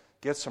just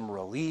get some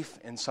relief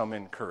and some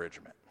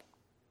encouragement.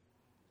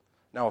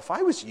 Now, if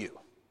I was you,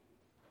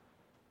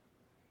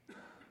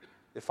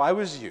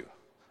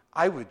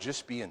 I would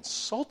just be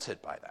insulted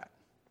by that.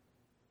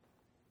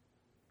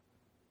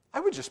 I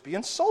would just be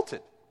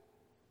insulted.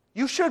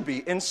 You should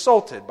be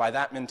insulted by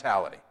that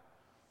mentality.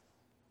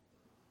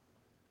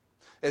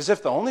 As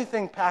if the only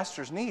thing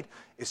pastors need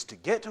is to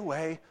get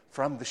away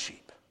from the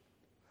sheep.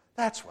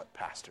 That's what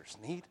pastors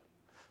need.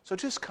 So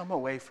just come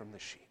away from the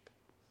sheep.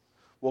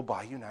 We'll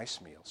buy you nice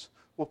meals.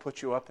 We'll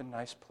put you up in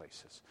nice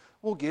places.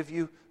 We'll give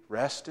you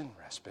rest and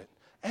respite.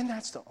 And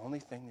that's the only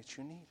thing that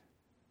you need.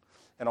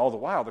 And all the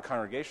while, the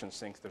congregations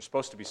think there's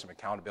supposed to be some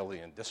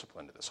accountability and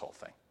discipline to this whole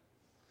thing.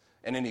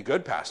 And any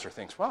good pastor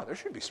thinks, wow, there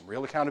should be some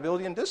real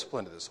accountability and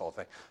discipline to this whole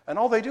thing. And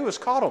all they do is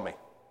coddle me.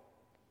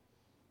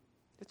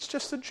 It's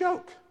just a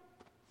joke.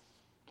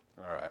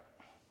 All right.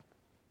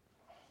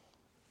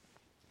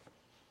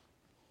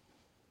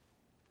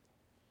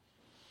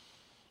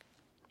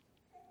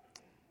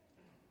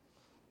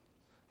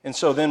 And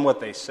so then what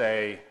they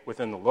say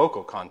within the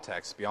local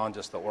context, beyond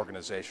just the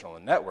organizational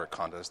and network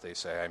context, they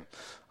say,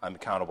 I'm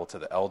accountable to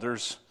the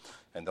elders,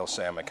 and they'll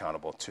say I'm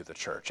accountable to the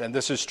church. And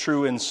this is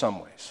true in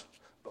some ways.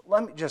 But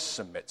let me just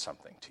submit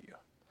something to you.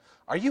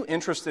 Are you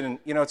interested in,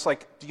 it's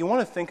like, do you want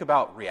to think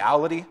about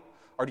reality,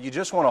 or do you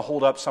just want to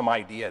hold up some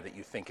idea that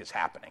you think is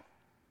happening?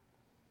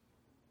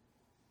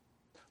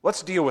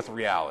 Let's deal with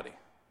reality.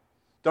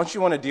 Don't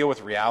you want to deal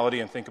with reality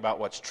and think about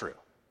what's true?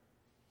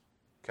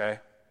 Okay?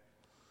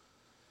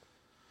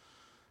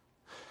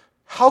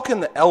 How can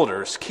the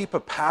elders keep a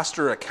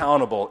pastor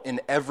accountable in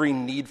every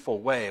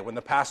needful way when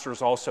the pastor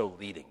is also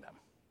leading them?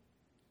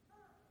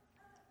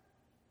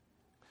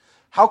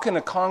 How can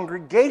a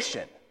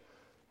congregation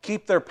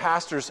keep their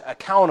pastors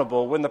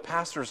accountable when the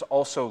pastor is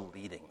also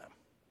leading them?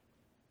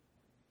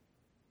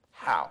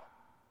 How?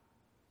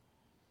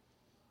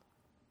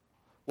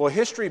 Well,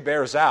 history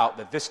bears out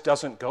that this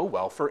doesn't go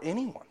well for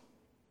anyone.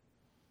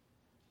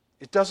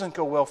 It doesn't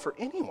go well for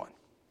anyone.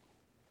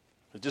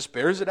 It just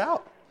bears it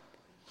out.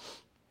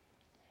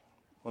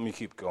 Let me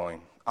keep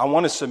going. I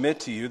want to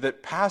submit to you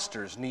that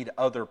pastors need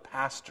other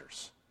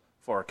pastors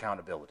for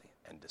accountability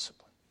and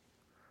discipline.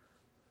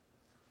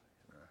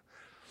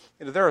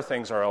 There are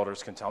things our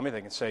elders can tell me.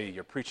 They can say,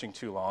 you're preaching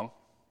too long.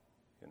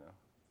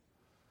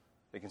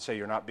 They can say,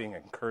 you're not being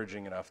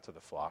encouraging enough to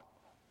the flock.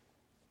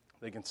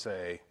 They can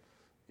say,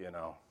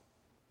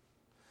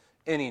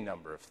 any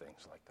number of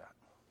things like that.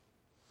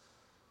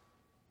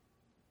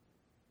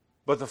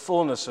 But the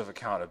fullness of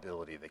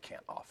accountability they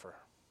can't offer.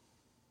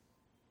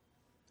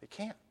 They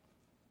can't.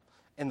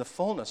 And the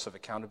fullness of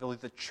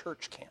accountability the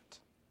church can't.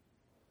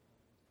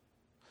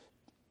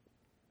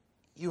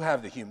 You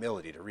have the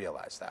humility to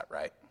realize that,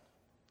 right?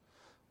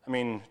 I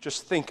mean,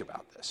 just think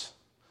about this.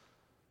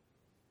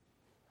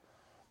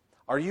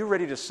 Are you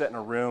ready to sit in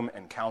a room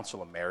and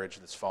counsel a marriage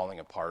that's falling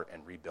apart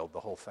and rebuild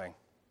the whole thing?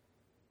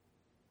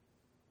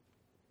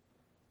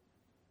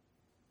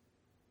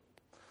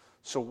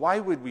 So why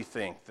would we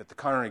think that the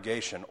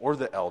congregation or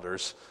the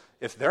elders,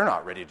 if they're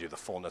not ready to do the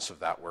fullness of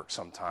that work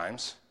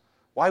sometimes,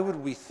 why would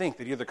we think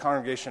that either the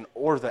congregation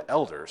or the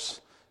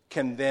elders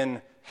can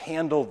then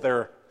handle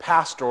their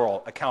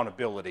pastoral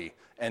accountability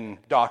and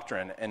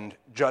doctrine and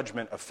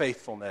judgment of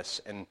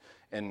faithfulness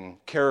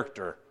and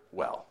character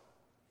well?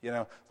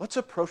 Let's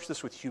approach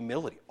this with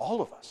humility,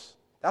 all of us.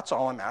 That's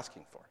all I'm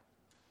asking for.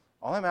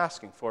 All I'm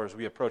asking for is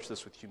we approach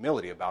this with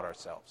humility about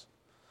ourselves.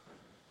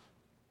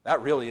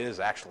 That really is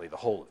actually the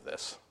whole of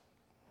this,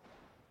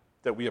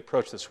 that we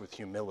approach this with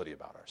humility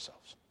about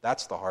ourselves.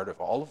 That's the heart of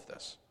all of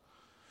this.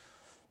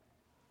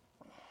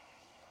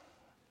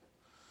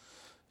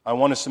 I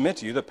want to submit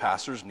to you that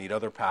pastors need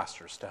other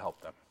pastors to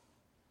help them.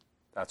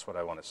 That's what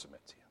I want to submit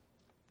to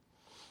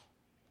you.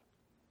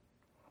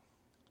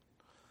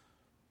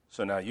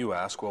 So now you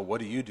ask, well,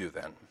 what do you do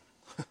then?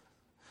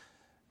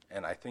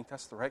 And I think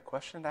that's the right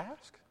question to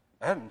ask.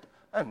 I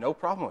have no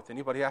problem with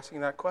anybody asking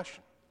that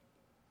question,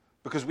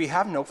 because we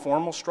have no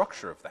formal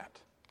structure of that.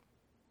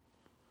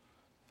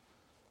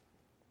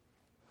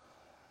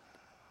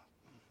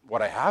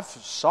 What I have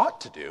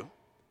sought to do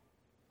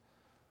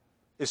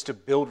is to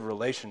build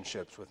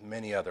relationships with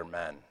many other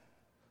men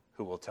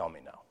who will tell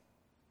me no.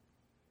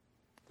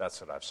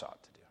 That's what I've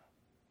sought to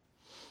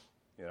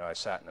do. I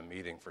sat in a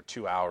meeting for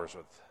 2 hours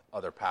with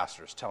other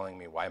pastors telling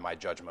me why my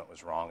judgment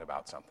was wrong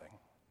about something,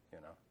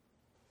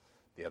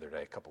 the other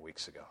day, a couple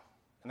weeks ago.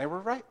 And they were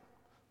right.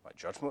 My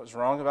judgment was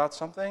wrong about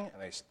something,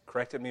 and they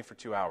corrected me for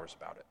 2 hours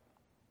about it.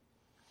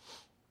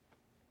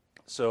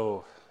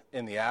 So,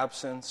 in the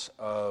absence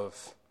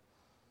of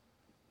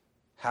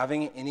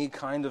having any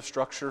kind of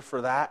structure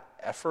for that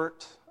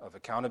effort of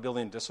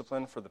accountability and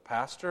discipline for the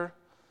pastor,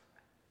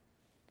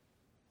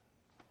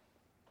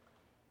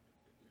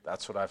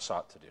 that's what I've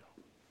sought to do.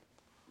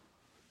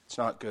 It's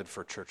not good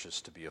for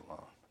churches to be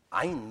alone.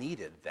 I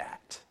needed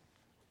that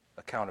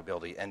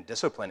accountability and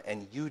discipline,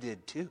 and you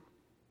did too.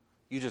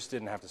 You just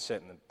didn't have to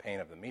sit in the pain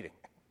of the meeting.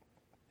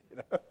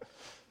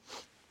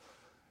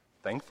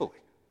 Thankfully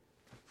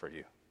for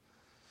you.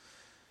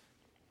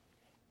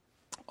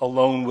 A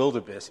lone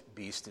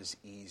wildebeest is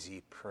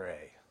easy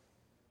prey.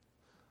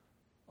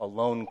 A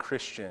lone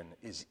Christian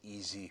is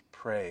easy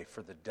prey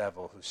for the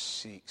devil who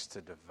seeks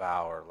to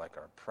devour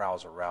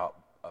prowls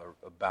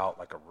about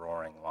like a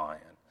roaring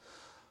lion.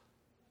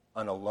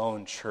 An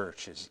alone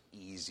church is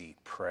easy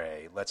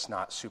prey. Let's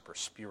not super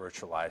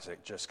spiritualize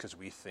it just because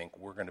we think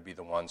we're going to be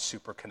the ones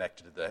super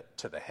connected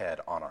to the head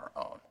on our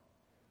own.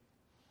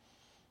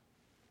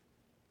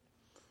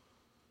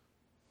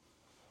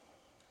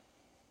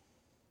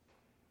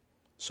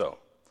 So,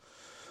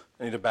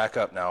 I need to back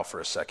up now for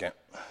a second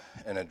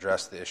and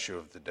address the issue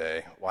of the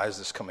day. Why is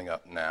this coming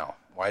up now?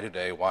 Why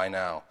today? Why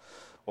now?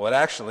 Well, it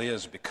actually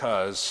is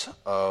because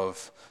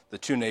of the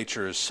two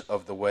natures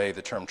of the way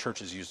the term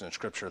church is used in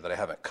Scripture that I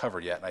haven't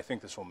covered yet, and I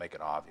think this will make it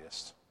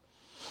obvious.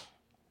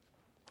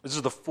 This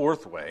is the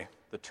fourth way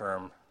the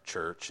term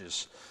church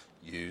is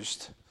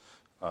used,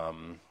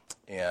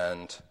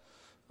 and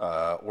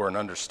where an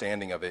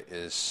understanding of it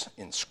is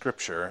in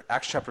Scripture.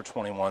 Acts chapter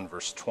 21,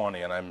 verse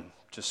 20, and I'm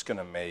just going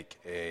to make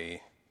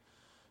a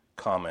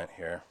comment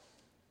here.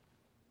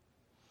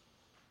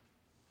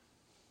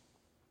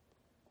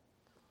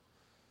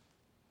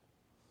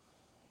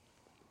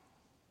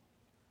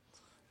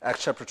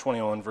 Acts chapter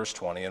 21, verse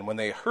 20, and when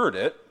they heard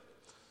it,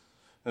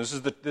 this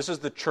is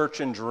the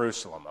church in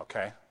Jerusalem,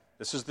 okay?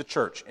 This is the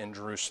church in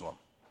Jerusalem.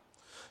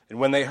 And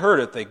when they heard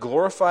it, they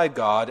glorified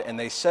God, and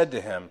they said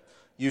to him,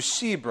 "You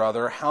see,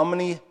 brother, how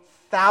many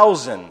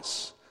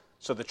thousands."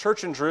 So the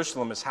church in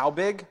Jerusalem is how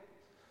big?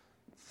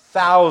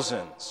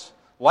 Thousands,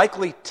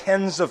 likely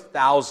tens of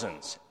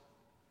thousands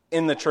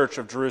in the church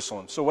of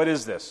Jerusalem. So what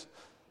is this?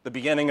 The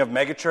beginning of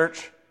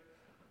megachurch?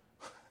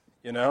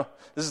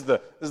 This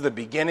is the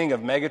beginning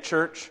of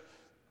megachurch.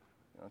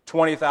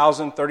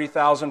 20,000,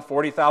 30,000,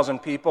 40,000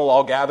 people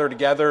all gather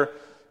together,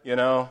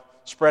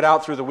 spread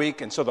out through the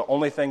week, and so the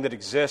only thing that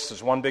exists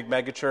is one big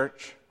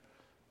megachurch?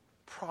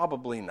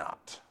 Probably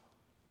not.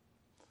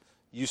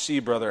 You see,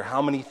 brother,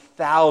 how many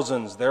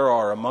thousands there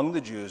are among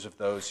the Jews of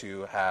those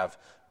who have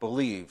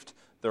believed.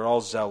 They're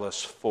all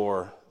zealous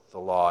for the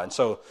law. And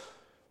so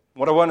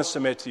what I want to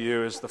submit to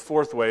you is the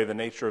fourth way the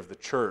nature of the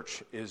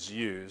church is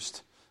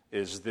used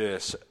is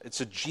this.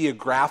 It's a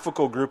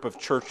geographical group of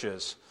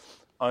churches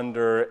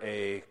under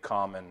a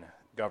common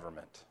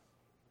government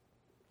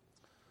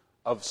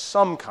of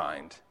some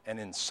kind and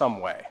in some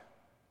way.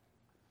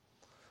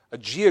 A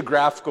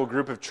geographical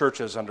group of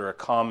churches under a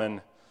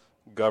common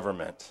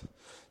government.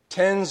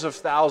 Tens of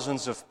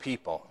thousands of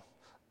people.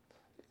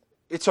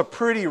 It's a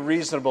pretty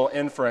reasonable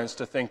inference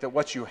to think that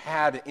what you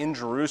had in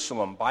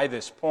Jerusalem by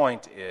this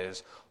point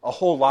is a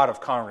whole lot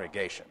of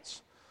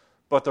congregations.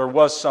 But there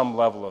was some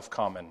level of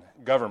common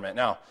government.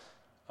 Now,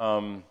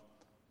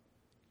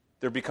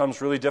 there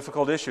becomes really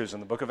difficult issues in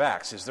the book of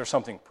Acts. Is there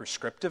something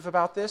prescriptive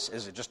about this?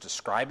 Is it just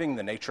describing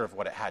the nature of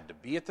what it had to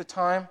be at the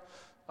time?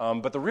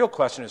 But the real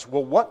question is,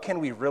 well, what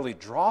can we really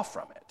draw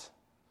from it?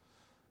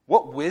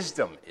 What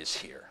wisdom is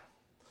here?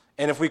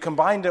 And if we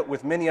combined it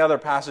with many other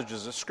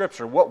passages of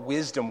Scripture, what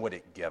wisdom would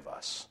it give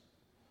us?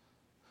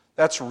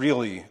 That's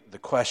really the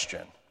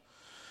question.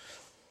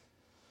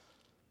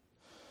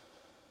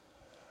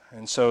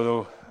 And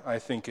so I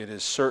think it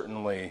is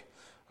certainly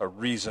a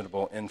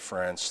reasonable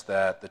inference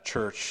that the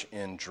church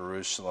in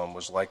Jerusalem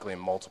was likely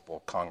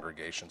multiple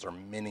congregations, or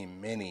many,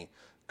 many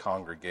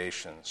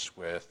congregations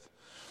with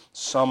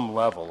some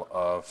level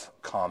of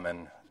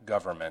common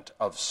government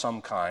of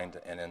some kind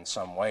and in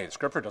some way.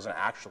 Scripture doesn't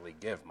actually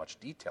give much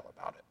detail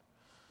about it.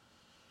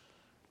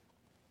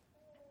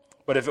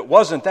 But if it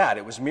wasn't that,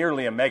 it was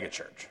merely a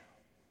megachurch.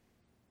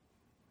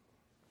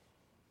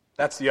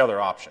 That's the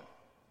other option.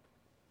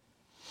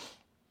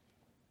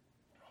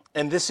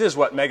 And this is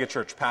what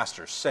megachurch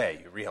pastors say,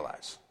 you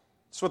realize.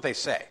 It's what they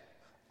say.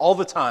 All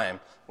the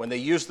time, when they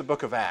use the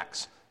book of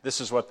Acts,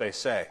 this is what they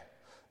say.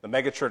 The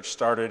megachurch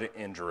started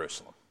in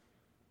Jerusalem.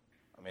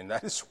 I mean,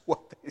 that is what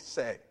they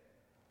say.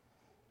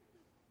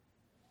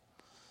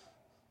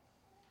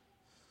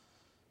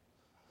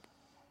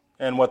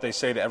 And what they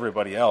say to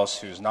everybody else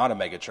who's not a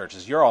megachurch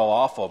is, you're all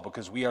awful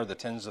because we are the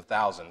tens of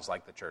thousands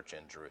like the church in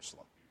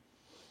Jerusalem.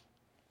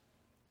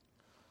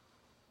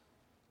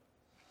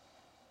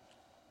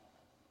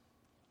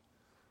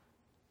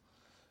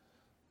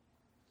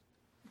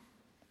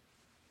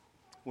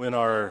 When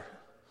our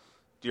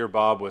dear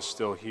Bob was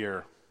still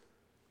here,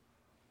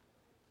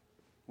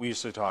 we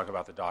used to talk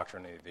about the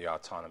doctrine of the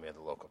autonomy of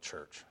the local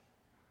church.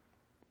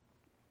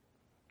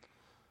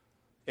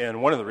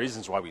 And one of the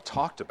reasons why we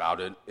talked about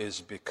it is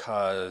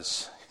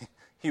because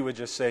he would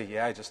just say,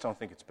 yeah, I just don't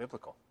think it's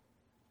biblical.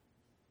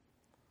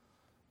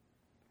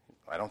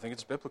 I don't think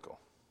it's biblical.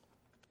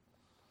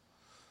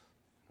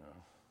 You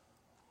know,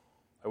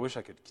 I wish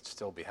I could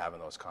still be having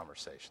those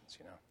conversations,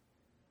 you know.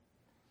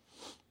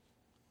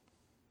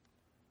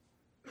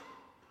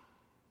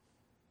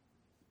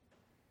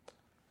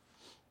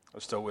 I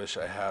still wish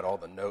I had all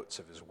the notes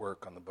of his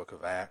work on the book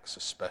of Acts,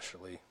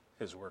 especially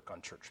his work on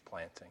church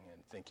planting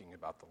and thinking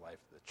about the life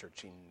of the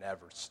church. He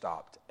never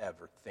stopped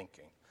ever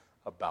thinking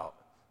about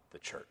the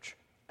church,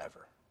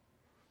 ever.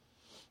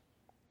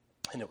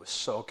 And it was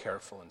so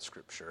careful in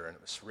Scripture, and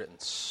it was written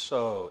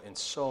in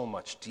so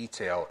much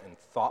detail and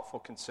thoughtful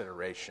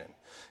consideration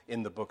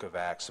in the book of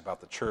Acts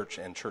about the church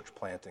and church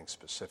planting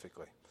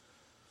specifically.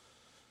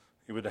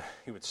 He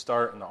would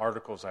start in the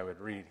articles I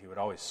would read, he would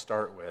always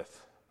start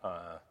with,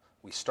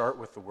 we start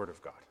with the Word of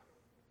God.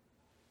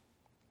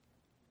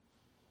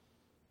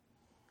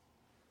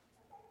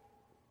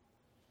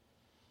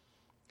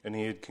 And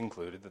he had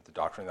concluded that the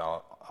doctrine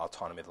of the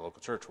autonomy of the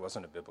local church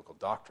wasn't a biblical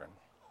doctrine.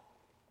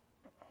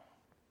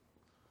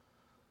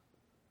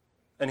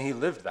 And he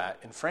lived that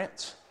in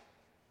France.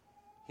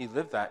 When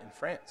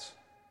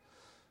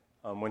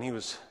he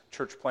was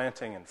church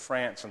planting in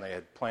France and they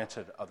had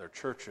planted other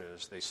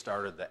churches, they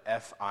started the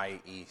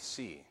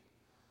FIEC.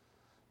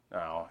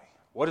 Now,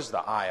 what does the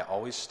I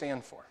always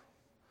stand for?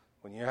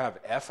 When you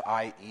have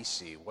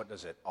FIEC, what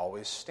does it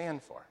always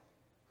stand for?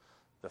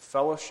 The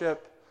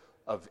Fellowship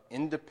of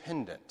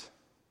Independent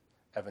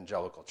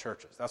Evangelical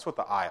Churches. That's what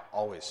the I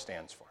always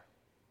stands for.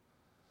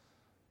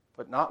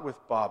 But not with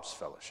Bob's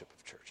Fellowship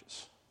of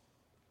Churches.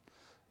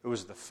 It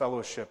was the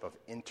Fellowship of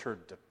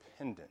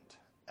Interdependent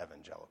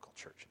Evangelical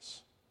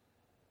Churches.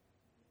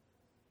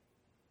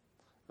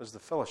 It was the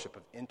Fellowship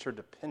of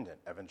Interdependent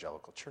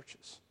Evangelical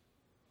Churches.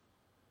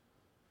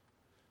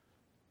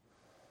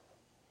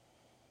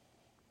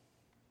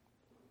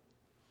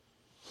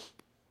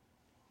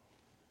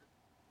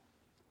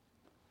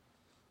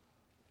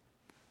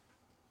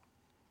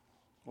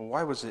 Well,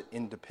 why was it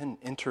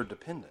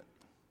interdependent?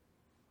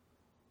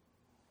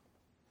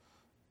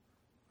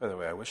 By the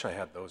way, I wish I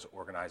had those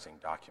organizing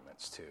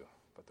documents too,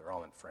 but they're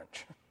all in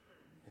French.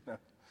 You know?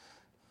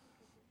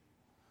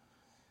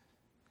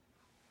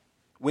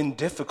 When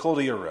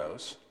difficulty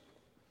arose,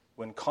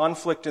 when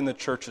conflict in the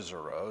churches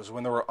arose,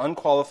 when there were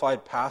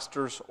unqualified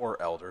pastors or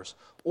elders,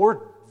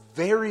 or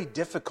very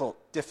difficult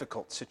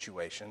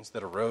situations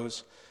that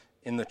arose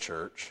in the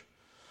church,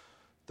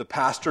 the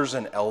pastors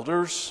and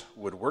elders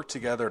would work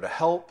together to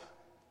help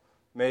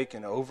make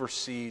and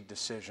oversee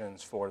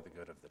decisions for the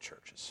good of the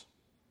churches.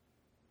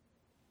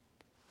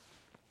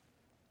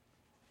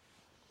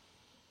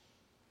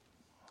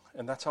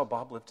 And that's how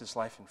Bob lived his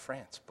life in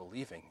France,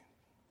 believing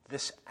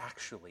this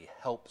actually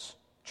helps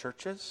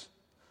churches,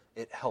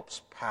 it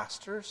helps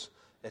pastors,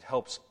 it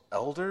helps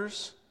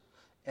elders,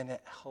 and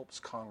it helps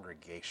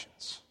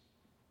congregations.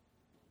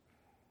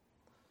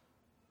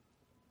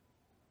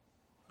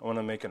 I want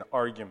to make an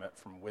argument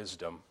from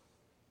wisdom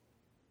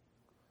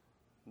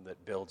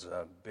that builds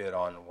a bit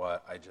on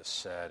what I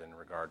just said in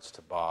regards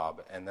to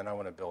Bob, and then I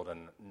want to build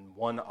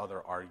one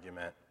other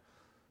argument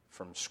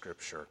from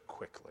Scripture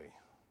quickly,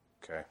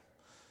 okay,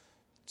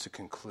 to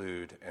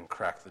conclude and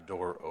crack the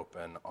door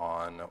open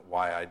on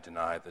why I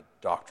deny the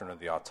doctrine of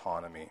the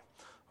autonomy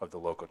of the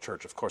local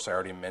church. Of course, I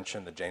already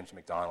mentioned the James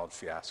MacDonald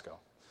fiasco.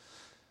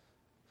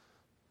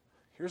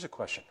 Here's a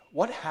question.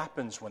 What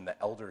happens when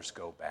the elders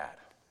go bad?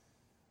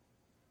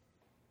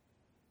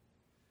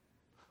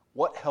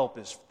 What help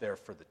is there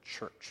for the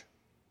church?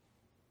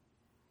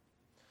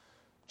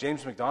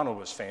 James MacDonald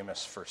was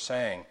famous for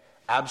saying,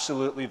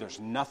 absolutely, there's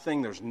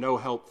no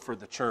help for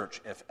the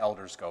church if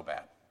elders go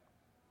bad.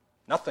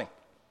 Nothing.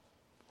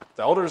 If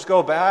the elders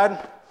go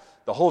bad,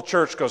 the whole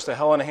church goes to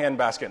hell in a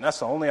handbasket, and that's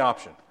the only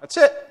option. That's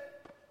it.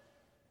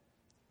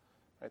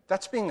 Right?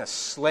 That's being a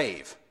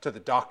slave to the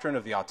doctrine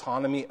of the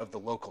autonomy of the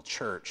local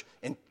church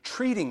and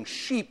treating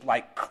sheep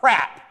like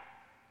crap.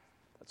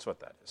 That's what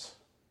that is.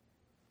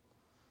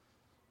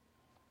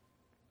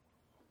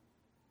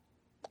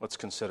 Let's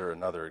consider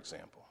another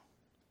example.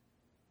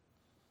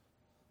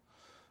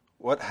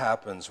 What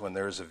happens when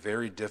there is a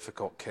very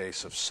difficult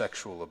case of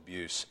sexual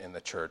abuse in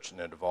the church and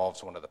it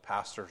involves one of the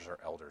pastors or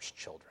elders'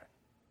 children?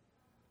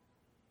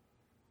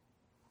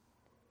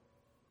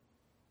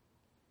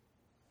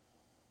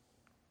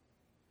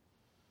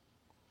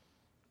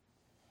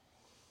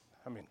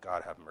 I mean,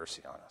 God have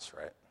mercy on us,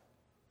 right?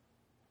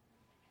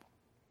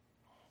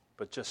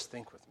 But just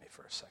think with me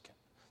for a second.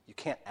 You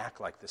can't act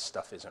like this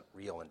stuff isn't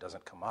real and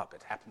doesn't come up.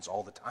 It happens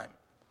all the time.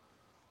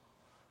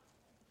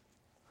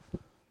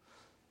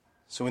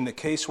 So in the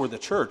case where the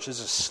church is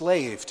a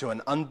slave to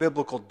an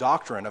unbiblical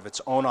doctrine of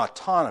its own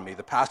autonomy,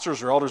 the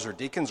pastors or elders or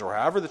deacons or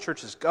however the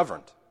church is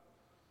governed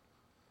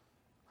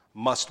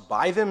must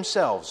by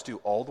themselves do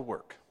all the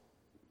work.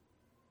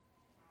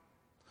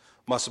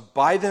 Must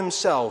by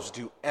themselves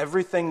do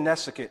everything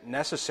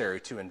necessary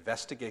to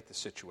investigate the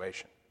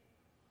situation.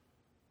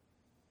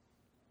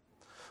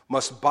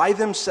 Must by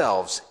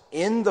themselves,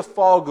 in the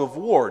fog of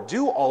war,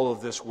 do all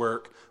of this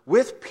work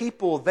with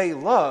people they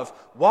love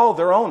while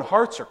their own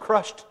hearts are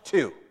crushed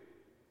too.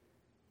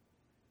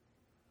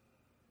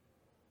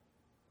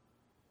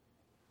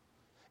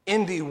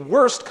 In the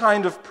worst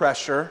kind of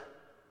pressure,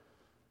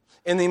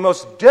 in the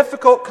most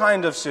difficult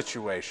kind of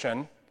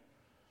situation,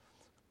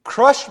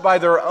 crushed by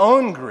their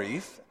own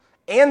grief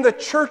and the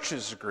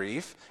church's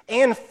grief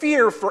and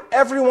fear for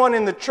everyone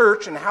in the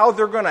church and how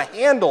they're going to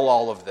handle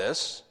all of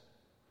this,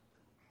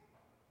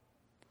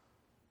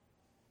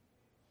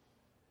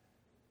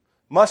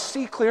 must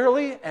see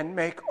clearly and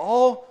make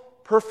all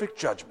perfect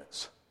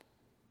judgments.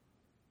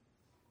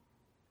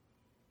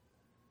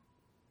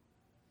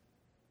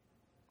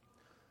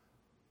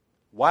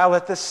 While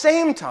at the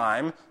same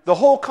time, the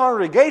whole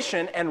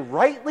congregation, and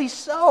rightly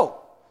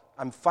so,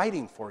 I'm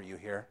fighting for you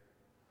here.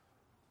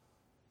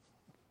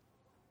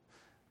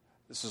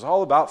 This is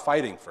all about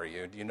fighting for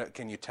you.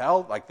 Can you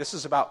tell? Like, this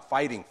is about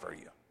fighting for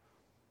you.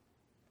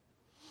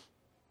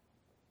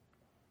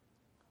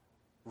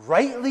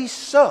 Rightly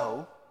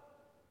so,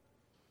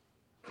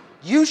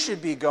 you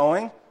should be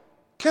going,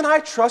 can I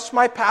trust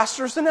my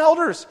pastors and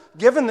elders,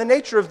 given the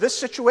nature of this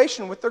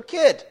situation with their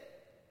kid?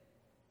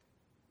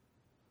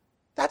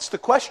 That's the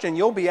question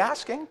you'll be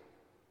asking.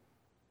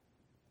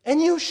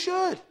 And you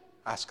should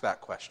ask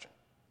that question.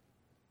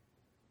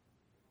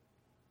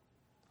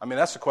 I mean,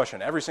 that's the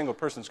question every single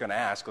person's going to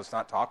ask. Let's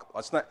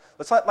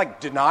not like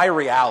deny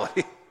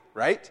reality,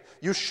 right?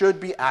 You should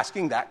be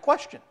asking that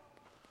question.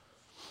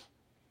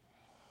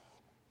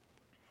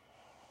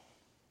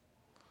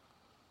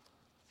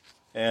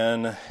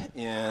 And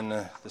in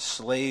the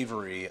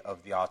slavery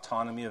of the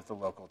autonomy of the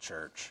local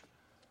church,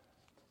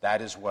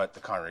 that is what the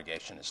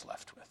congregation is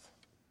left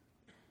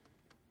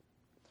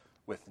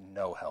with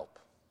no help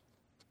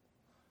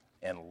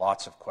and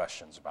lots of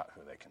questions about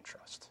who they can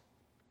trust.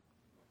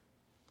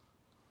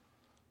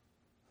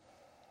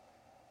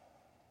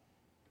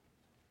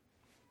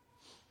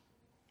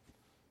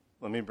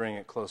 Let me bring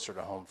it closer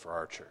to home for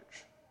our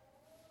church.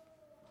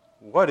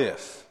 What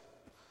if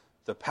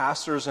the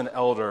pastors and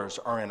elders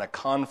are in a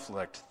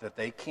conflict that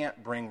they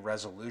can't bring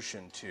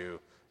resolution to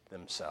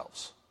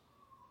themselves?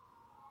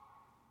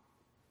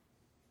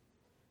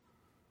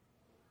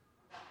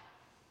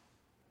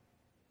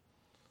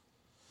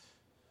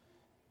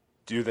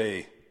 Do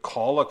they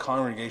call a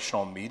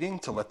congregational meeting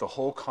to let the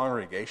whole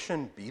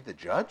congregation be the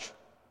judge?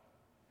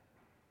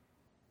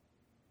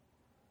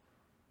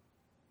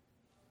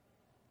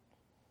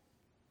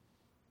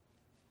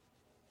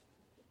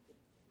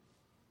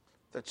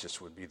 That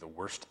just would be the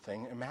worst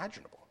thing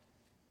imaginable.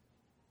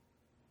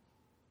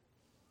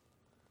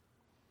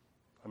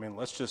 I mean,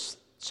 let's just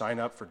sign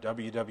up for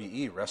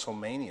WWE,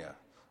 WrestleMania,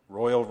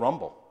 Royal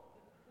Rumble.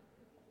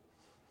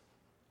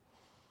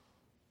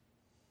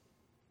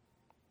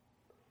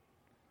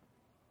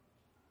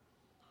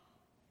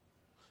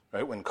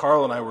 Right? When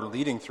Carl and I were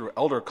leading through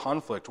elder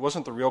conflict,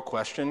 wasn't the real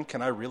question,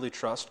 can I really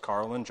trust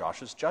Carl and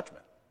Josh's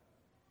judgment?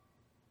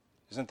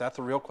 Isn't that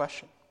the real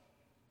question?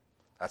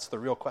 That's the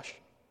real question.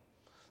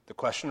 The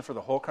question for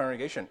the whole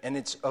congregation, and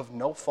it's of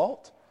no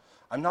fault.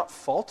 I'm not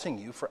faulting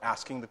you for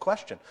asking the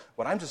question.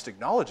 What I'm just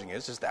acknowledging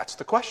is that's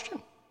the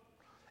question.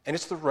 And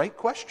it's the right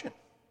question.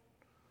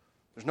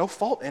 There's no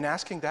fault in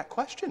asking that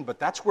question, but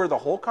that's where the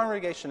whole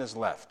congregation is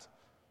left.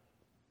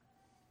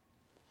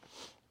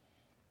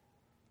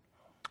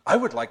 I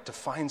would like to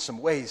find some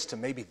ways to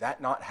maybe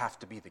that not have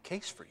to be the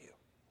case for you.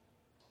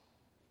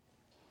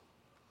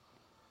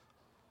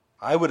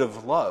 I would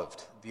have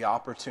loved the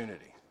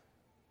opportunity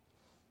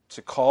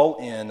to call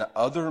in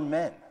other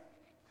men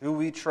who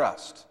we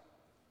trust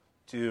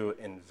to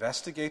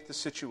investigate the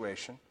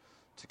situation,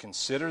 to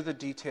consider the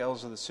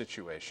details of the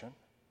situation,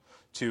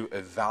 to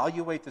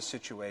evaluate the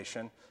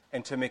situation,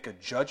 and to make a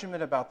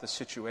judgment about the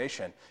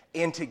situation,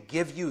 and to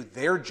give you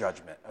their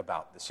judgment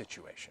about the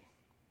situation.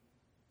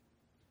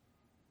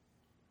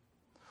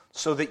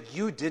 So that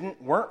you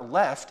weren't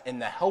left in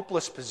the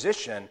helpless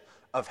position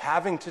of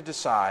having to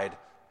decide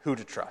who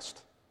to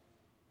trust.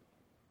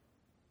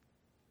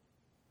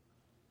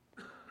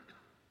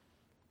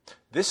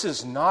 This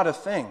is not a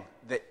thing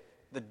that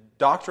the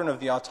doctrine of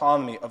the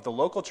autonomy of the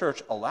local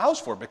church allows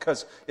for,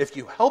 because if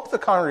you help the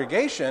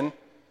congregation,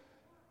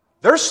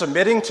 they're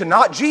submitting to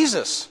not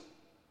Jesus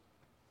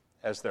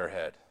as their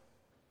head.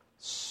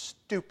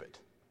 Stupid.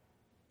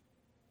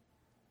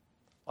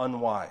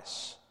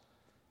 Unwise.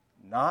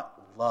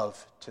 Not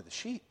love to the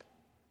sheep.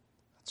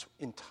 That's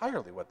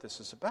entirely what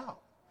this is about.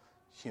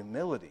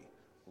 Humility,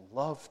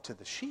 love to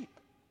the sheep.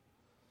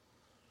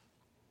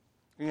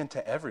 And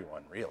to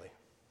everyone, really.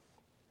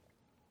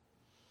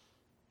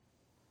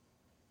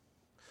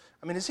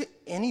 I mean, is it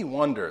any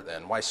wonder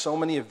then why so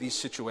many of these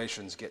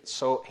situations get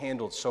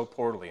handled so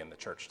poorly in the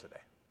church today?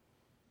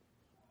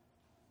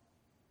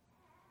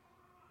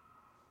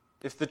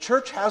 If the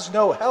church has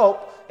no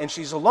help and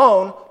she's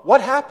alone, what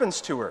happens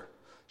to her?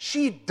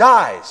 She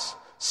dies.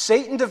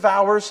 Satan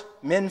devours,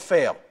 men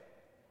fail.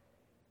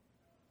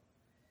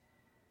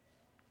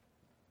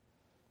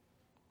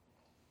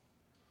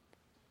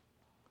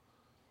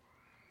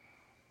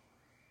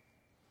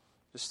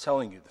 Just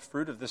telling you, the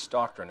fruit of this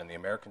doctrine in the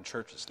American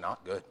church is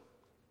not good.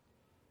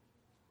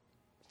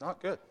 It's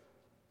not good.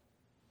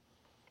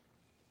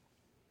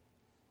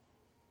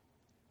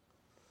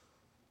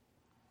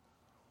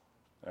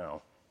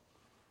 Now,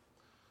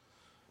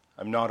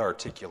 I'm not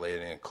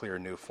articulating a clear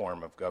new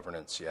form of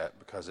governance yet,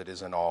 because it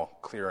isn't all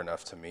clear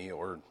enough to me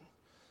or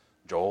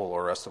Joel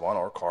or Esteban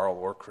or Carl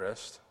or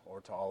Chris or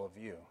to all of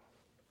you.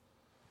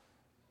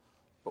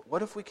 But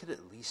what if we could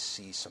at least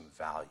see some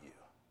value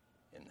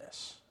in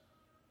this?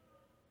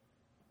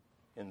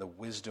 In the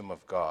wisdom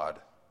of God,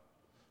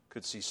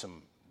 could see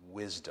some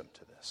wisdom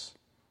to this.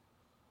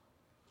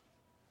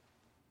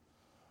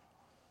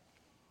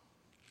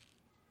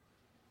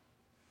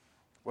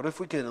 What if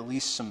we could at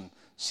least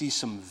see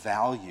some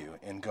value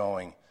in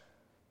going,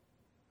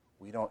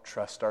 we don't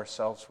trust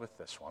ourselves with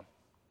this one.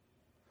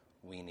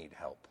 We need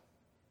help.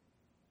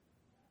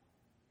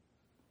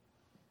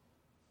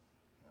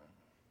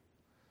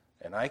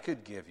 And I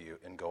could give you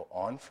and go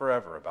on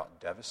forever about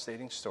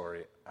devastating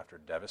story after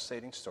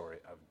devastating story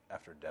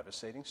after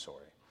devastating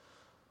story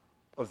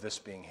of this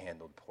being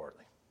handled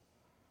poorly.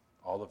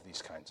 All of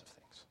these kinds of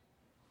things.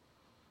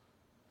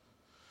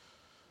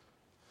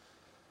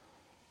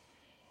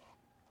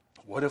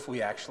 What if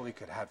we actually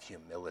could have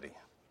humility?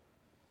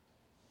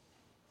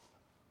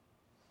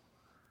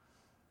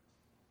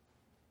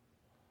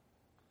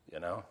 You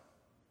know?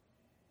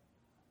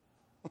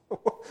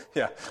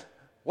 Yeah.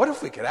 What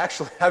if we could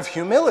actually have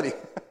humility?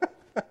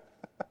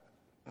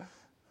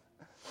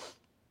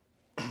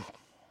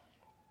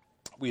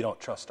 We don't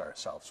trust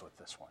ourselves with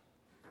this one.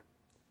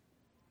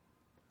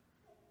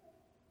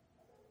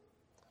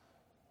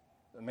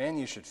 The man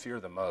you should fear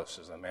the most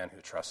is the man who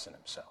trusts in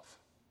himself.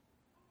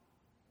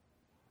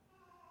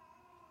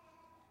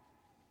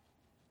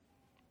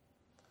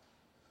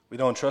 We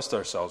don't trust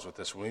ourselves with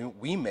this.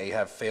 We may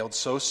have failed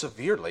so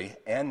severely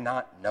and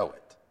not know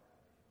it.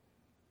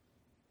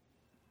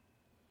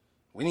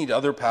 We need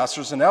other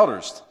pastors and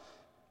elders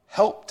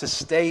help to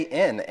stay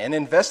in and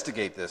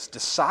investigate this,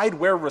 decide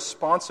where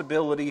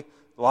responsibility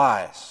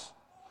lies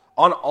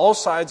on all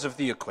sides of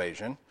the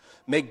equation,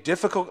 make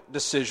difficult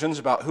decisions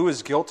about who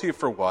is guilty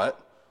for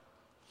what,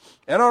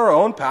 and our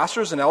own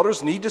pastors and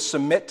elders need to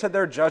submit to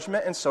their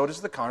judgment, and so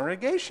does the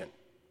congregation.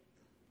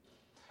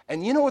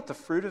 And you know what the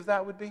fruit of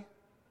that would be?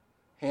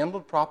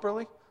 Handled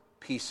properly?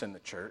 Peace in the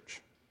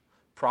church,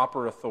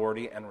 proper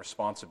authority and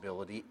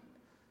responsibility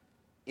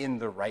in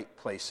the right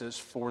places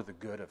for the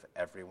good of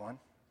everyone.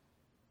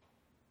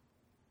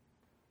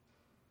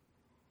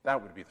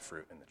 That would be the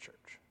fruit in the church.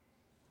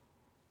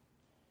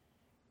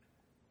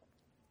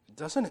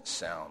 Doesn't it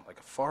sound like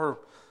a far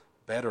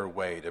better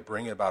way to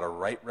bring about a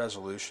right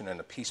resolution and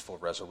a peaceful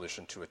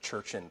resolution to a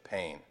church in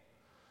pain?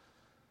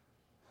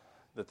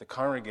 That the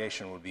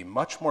congregation would be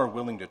much more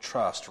willing to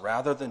trust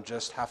rather than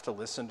just have to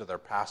listen to their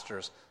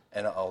pastors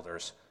and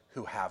elders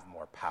who have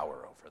more power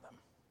over them.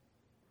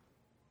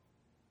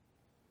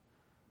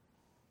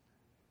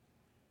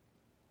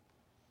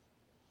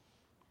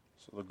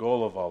 So the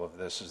goal of all of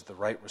this is the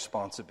right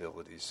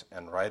responsibilities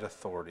and right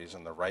authorities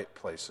in the right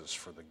places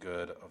for the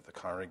good of the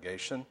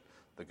congregation,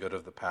 the good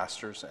of the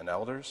pastors and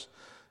elders,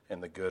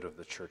 and the good of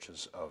the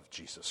churches of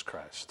Jesus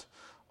Christ.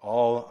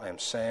 All I am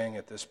saying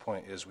at this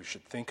point is we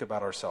should think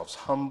about ourselves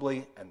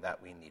humbly and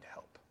that we need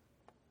help.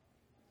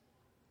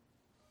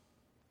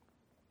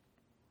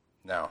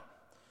 Now,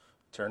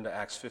 turn to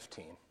Acts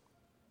 15.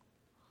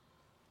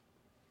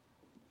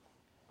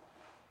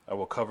 I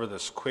will cover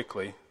this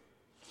quickly,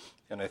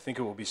 and I think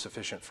it will be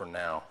sufficient for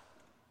now.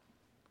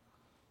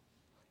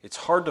 It's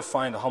hard to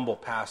find humble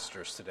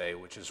pastors today,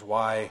 which is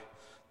why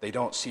they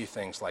don't see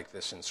things like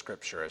this in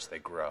Scripture as they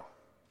grow.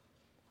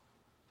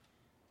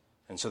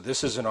 And so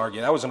this is an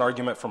argument. That was an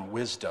argument from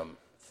wisdom.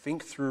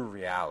 Think through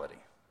reality.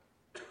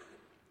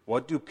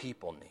 What do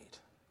people need?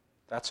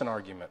 That's an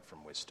argument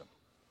from wisdom.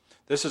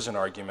 This is an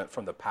argument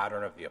from the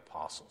pattern of the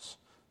apostles,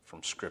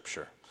 from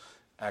Scripture.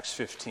 Acts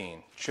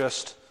 15.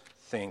 Just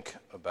think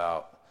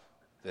about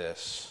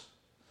this.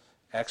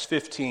 Acts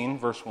 15,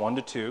 verse 1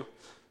 to 2.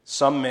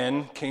 Some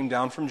men came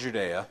down from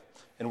Judea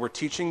and were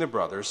teaching the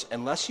brothers,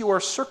 unless you are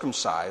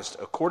circumcised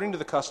according to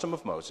the custom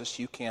of Moses,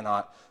 you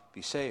cannot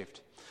be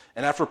saved.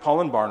 And after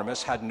Paul and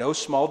Barnabas had no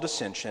small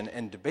dissension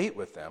and debate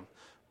with them,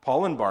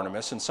 Paul and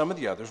Barnabas and some of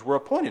the others were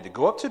appointed to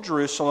go up to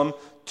Jerusalem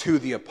to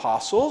the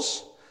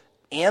apostles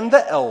and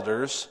the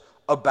elders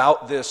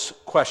about this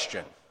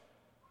question.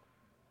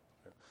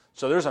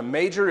 So there's a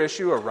major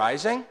issue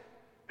arising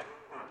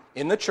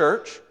in the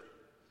church.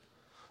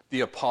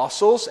 The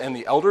apostles and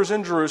the elders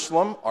in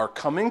Jerusalem are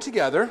coming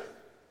together.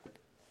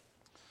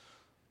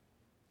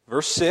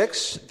 Verse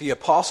 6, the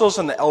apostles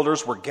and the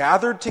elders were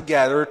gathered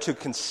together to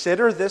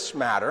consider this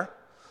matter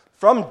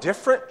from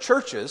different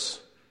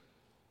churches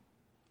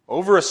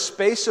over a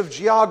space of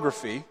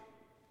geography.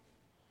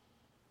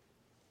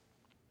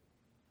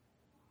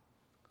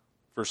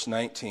 Verse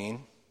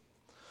 19,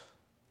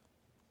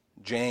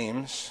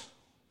 James,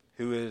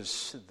 who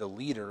is the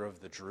leader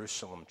of the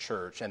Jerusalem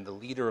church and the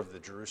leader of the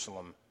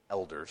Jerusalem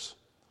elders,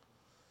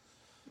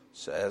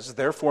 says,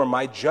 therefore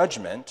my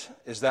judgment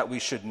is that we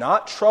should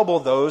not trouble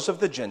those of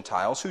the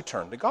Gentiles who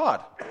turn to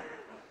God,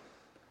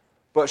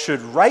 but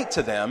should write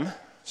to them.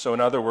 So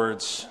in other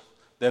words,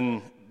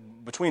 then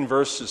between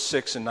verses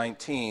 6 and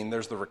 19,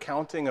 there's the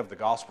recounting of the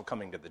gospel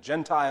coming to the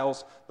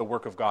Gentiles, the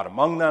work of God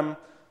among them.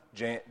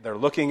 They're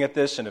looking at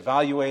this and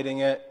evaluating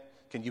it.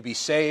 Can you be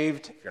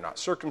saved if you're not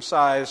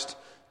circumcised?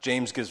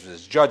 James gives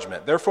his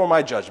judgment. Therefore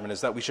my judgment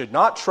is that we should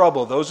not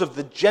trouble those of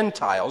the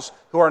Gentiles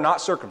who are not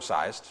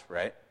circumcised,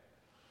 right?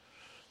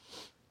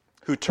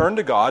 Who turn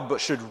to God, but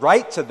should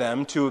write to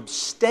them to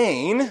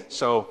abstain.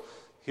 So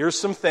here's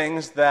some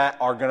things that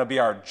are going to be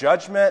our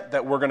judgment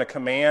that we're going to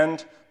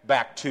command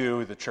back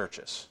to the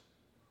churches.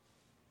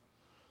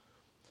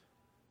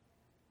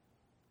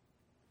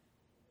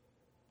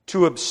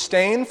 To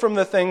abstain from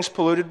the things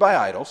polluted by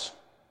idols,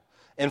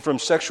 and from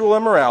sexual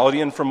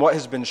immorality, and from what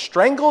has been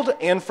strangled,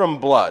 and from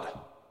blood.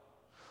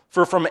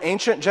 For from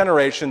ancient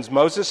generations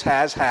Moses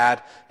has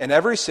had in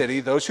every city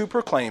those who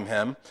proclaim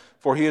him,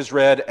 for he is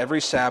read every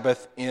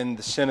Sabbath in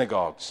the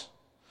synagogues.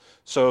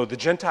 So the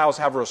Gentiles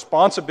have a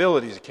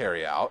responsibility to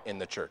carry out in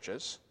the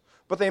churches,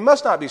 but they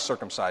must not be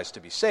circumcised to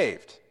be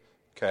saved.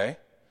 Okay?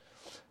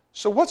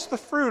 So what's the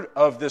fruit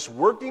of this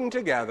working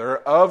together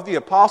of the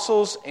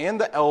apostles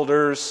and the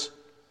elders?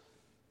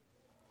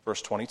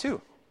 Verse 22.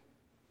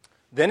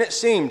 Then it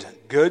seemed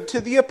good to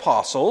the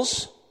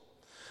apostles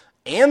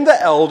and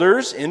the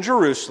elders in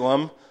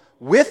Jerusalem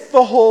with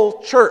the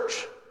whole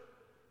church.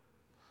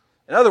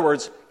 In other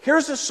words,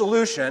 here's a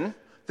solution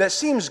that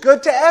seems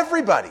good to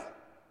everybody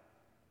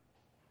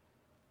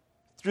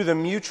through the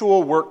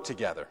mutual work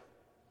together.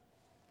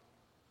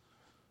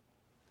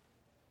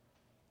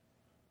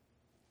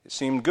 It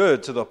seemed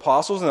good to the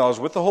apostles and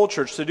elders with the whole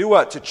church to do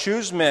what? To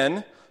choose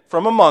men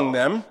from among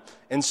them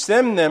and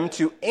send them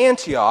to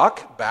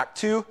Antioch, back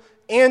to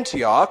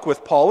Antioch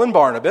with Paul and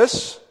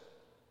Barnabas.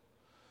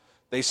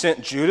 They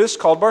sent Judas,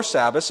 called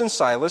Barsabbas, and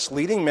Silas,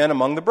 leading men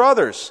among the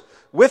brothers,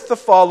 with the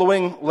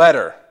following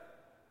letter.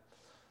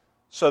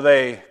 So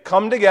they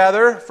come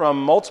together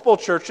from multiple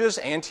churches,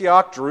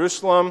 Antioch,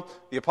 Jerusalem,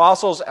 the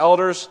apostles,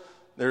 elders.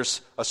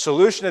 There's a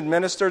solution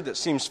administered that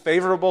seems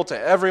favorable to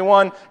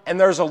everyone, and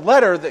there's a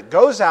letter that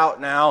goes out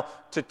now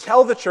to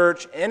tell the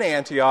church in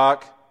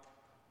Antioch,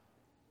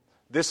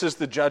 this is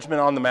the judgment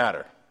on the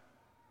matter.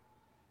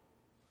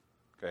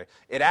 Okay.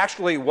 It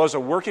actually was a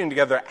working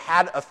together,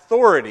 had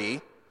authority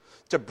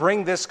to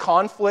bring this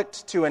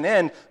conflict to an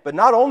end, but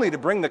not only to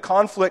bring the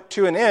conflict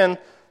to an end,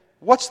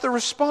 what's the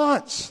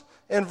response?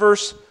 In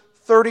verse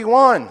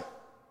 31,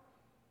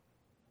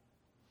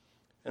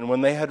 and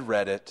when they had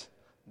read it,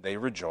 they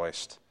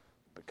rejoiced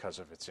because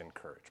of its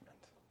encouragement.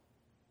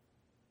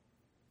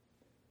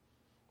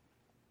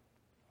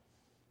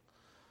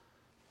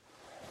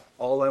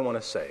 All I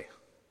want to say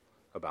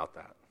about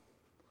that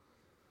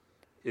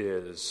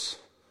is,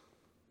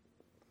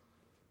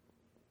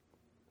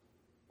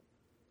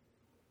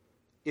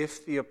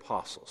 if the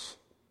apostles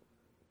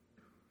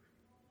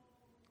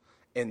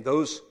and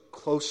those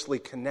closely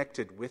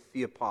connected with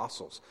the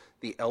apostles,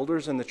 the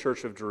elders in the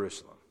church of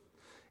Jerusalem,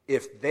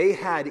 if they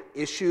had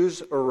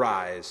issues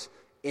arise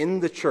in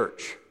the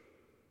church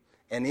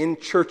and in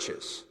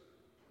churches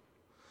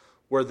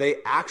where they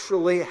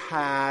actually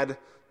had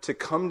to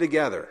come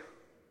together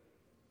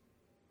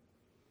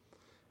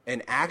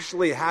and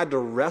actually had to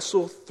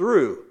wrestle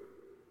through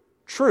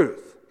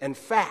truth and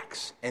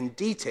facts and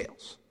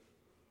details,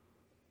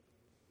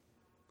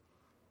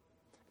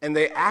 and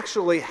they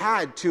actually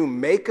had to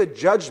make a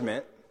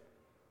judgment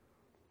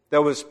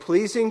that was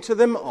pleasing to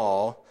them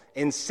all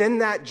and send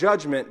that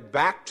judgment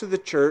back to the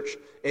church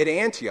at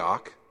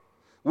Antioch,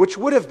 which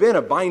would have been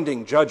a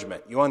binding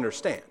judgment, you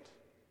understand.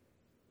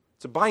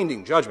 It's a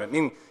binding judgment,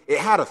 meaning it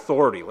had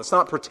authority. Let's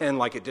not pretend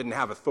like it didn't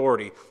have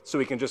authority so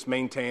we can just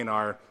maintain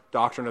our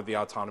doctrine of the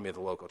autonomy of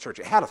the local church.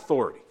 It had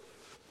authority.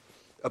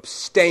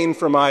 Abstain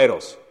from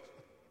idols.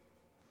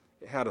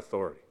 It had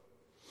authority.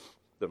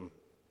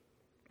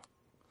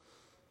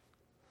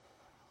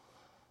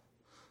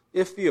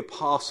 If the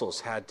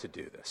apostles had to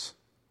do this,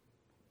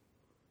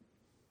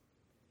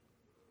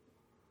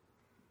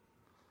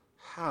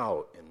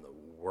 how in the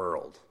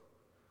world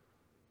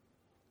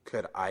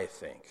could I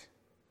think,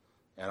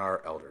 and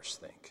our elders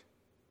think,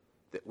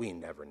 that we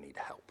never need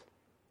help?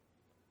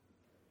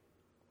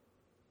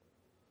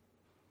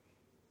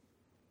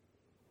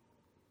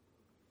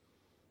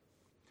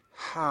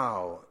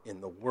 How in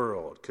the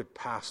world could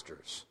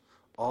pastors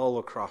all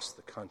across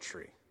the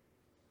country,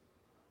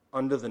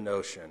 under the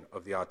notion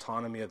of the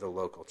autonomy of the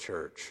local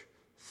church,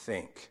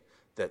 think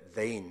that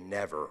they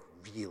never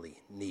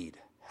really need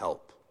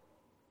help?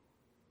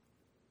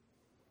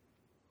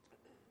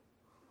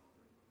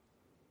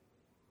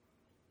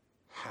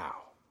 How?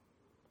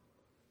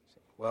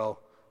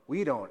 Well,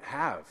 we don't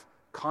have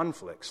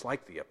conflicts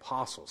like the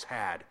apostles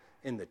had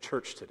in the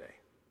church today.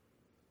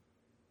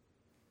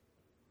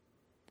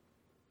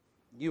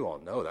 You all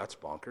know that's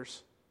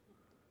bonkers.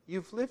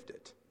 You've lived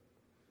it.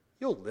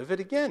 You'll live it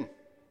again.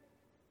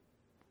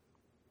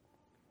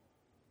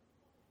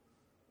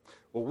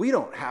 Well, we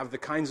don't have the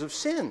kinds of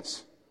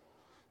sins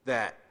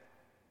that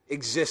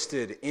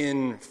existed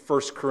in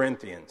 1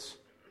 Corinthians,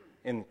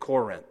 in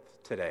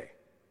Corinth today.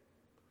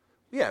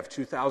 We have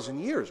 2,000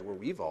 years where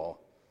we've all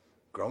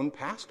grown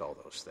past all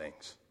those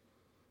things.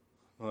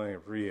 Like,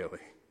 really?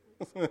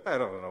 I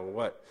don't know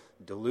what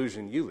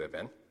delusion you live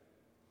in.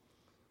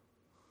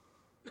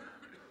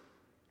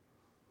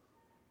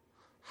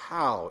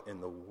 How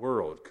in the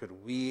world could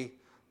we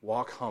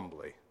walk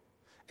humbly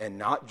and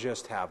not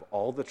just have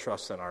all the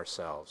trust in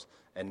ourselves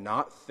and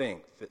not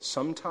think that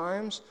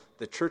sometimes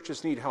the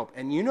churches need help?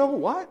 And you know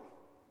what?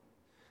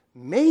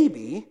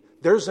 Maybe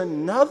there's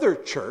another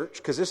church,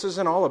 because this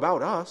isn't all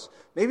about us,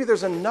 maybe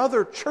there's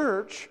another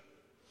church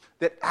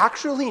that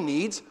actually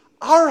needs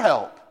our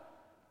help.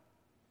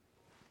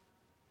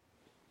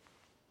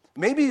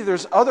 Maybe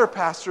there's other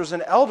pastors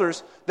and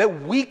elders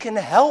that we can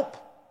help.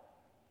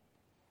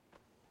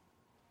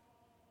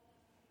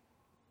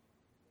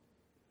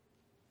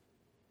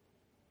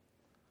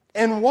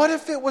 And what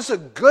if it was a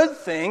good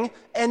thing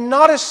and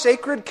not a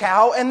sacred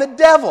cow and the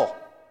devil?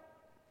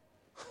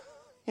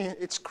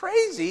 It's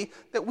crazy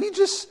that we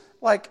just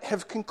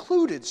have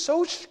concluded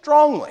so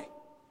strongly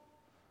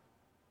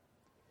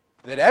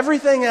that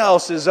everything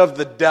else is of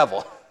the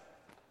devil.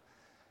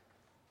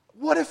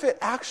 What if it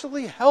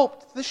actually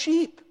helped the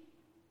sheep?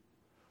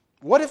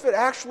 What if it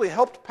actually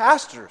helped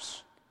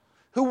pastors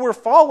who were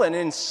fallen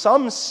in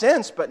some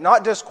sense but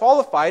not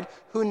disqualified,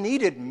 who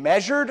needed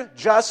measured,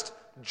 just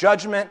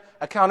judgment,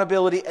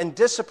 accountability, and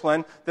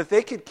discipline that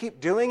they could keep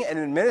doing and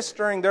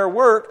administering their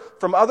work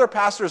from other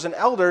pastors and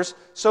elders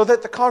so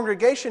that the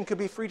congregation could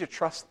be free to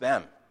trust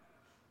them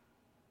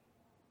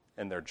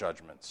in their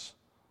judgments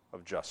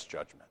of just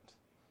judgment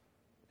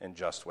and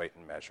just weight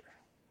and measure?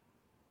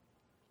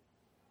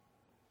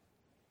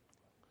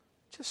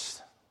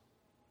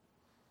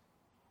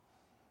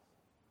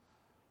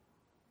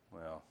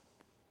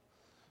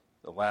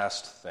 The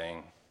last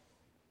thing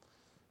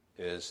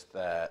is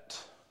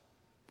that's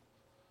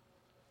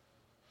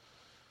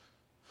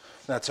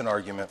an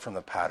argument from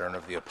the pattern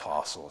of the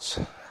apostles,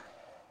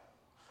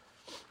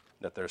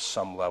 that there's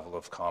some level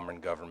of common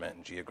government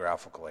in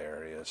geographical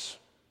areas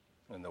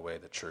in the way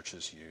the church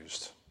is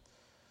used.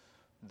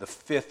 The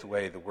fifth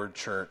way the word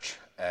church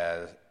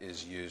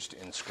is used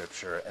in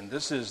Scripture, and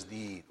this is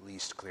the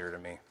least clear to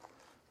me.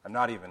 I'm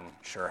not even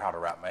sure how to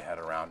wrap my head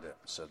around it,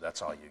 so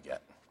that's all you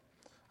get.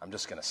 I'm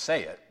just going to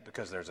say it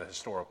because there's a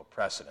historical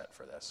precedent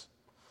for this.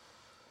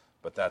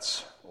 But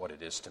that's what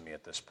it is to me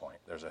at this point.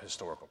 There's a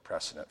historical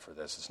precedent for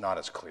this. It's not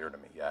as clear to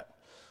me yet.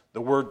 The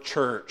word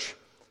church,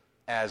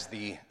 as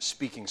the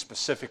speaking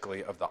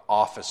specifically of the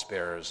office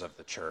bearers of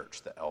the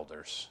church, the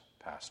elders,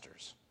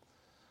 pastors,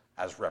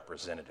 as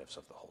representatives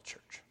of the whole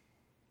church.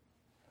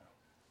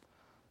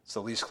 It's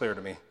the least clear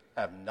to me.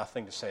 I have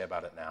nothing to say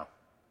about it now.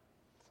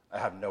 I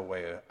have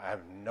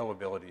no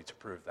ability to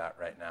prove that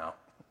right now.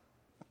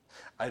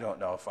 I don't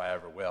know if I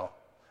ever will.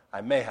 I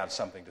may have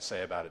something to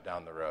say about it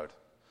down the road.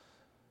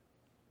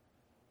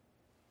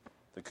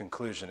 The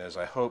conclusion is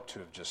I hope to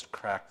have just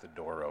cracked the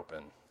door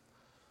open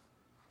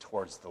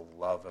towards the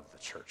love of the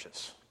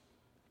churches,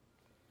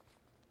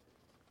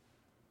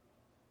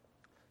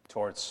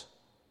 towards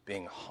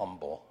being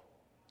humble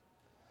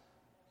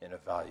in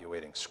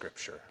evaluating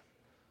Scripture,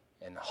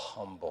 and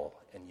humble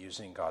in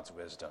using God's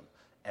wisdom,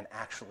 and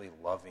actually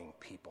loving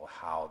people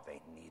how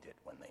they need it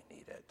when they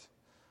need it,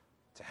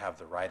 to have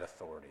the right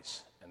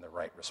authorities and the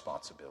right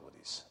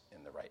responsibilities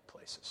in the right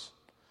places.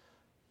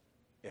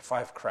 If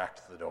I've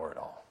cracked the door at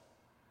all,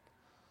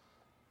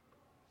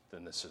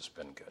 then this has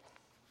been good.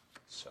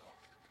 So,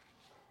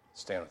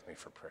 stand with me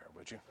for prayer,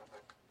 would you?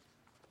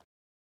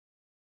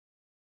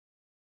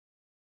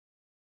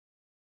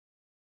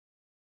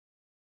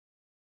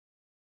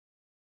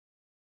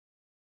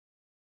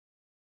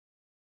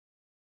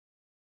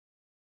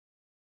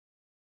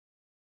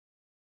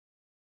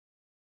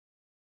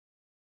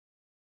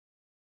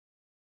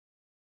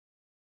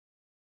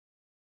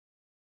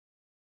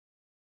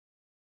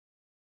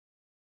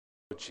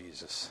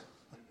 Jesus,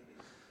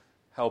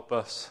 help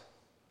us,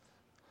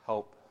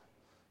 help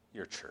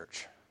your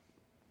church.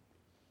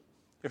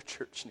 Your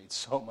church needs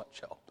so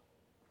much help.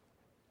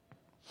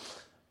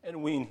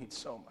 And we need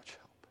so much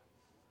help.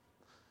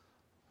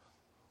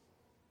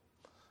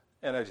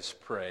 And I just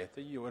pray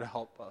that you would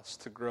help us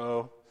to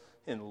grow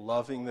in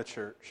loving the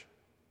church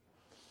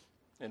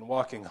and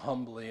walking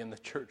humbly in the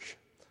church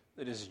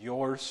that is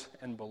yours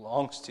and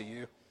belongs to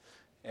you,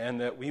 and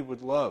that we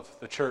would love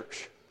the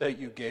church that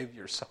you gave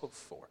yourself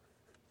for.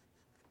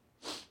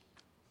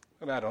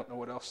 And I don't know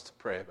what else to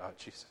pray about,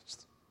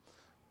 Jesus.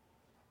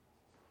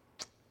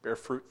 Bear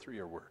fruit through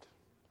your word.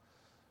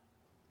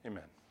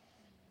 Amen.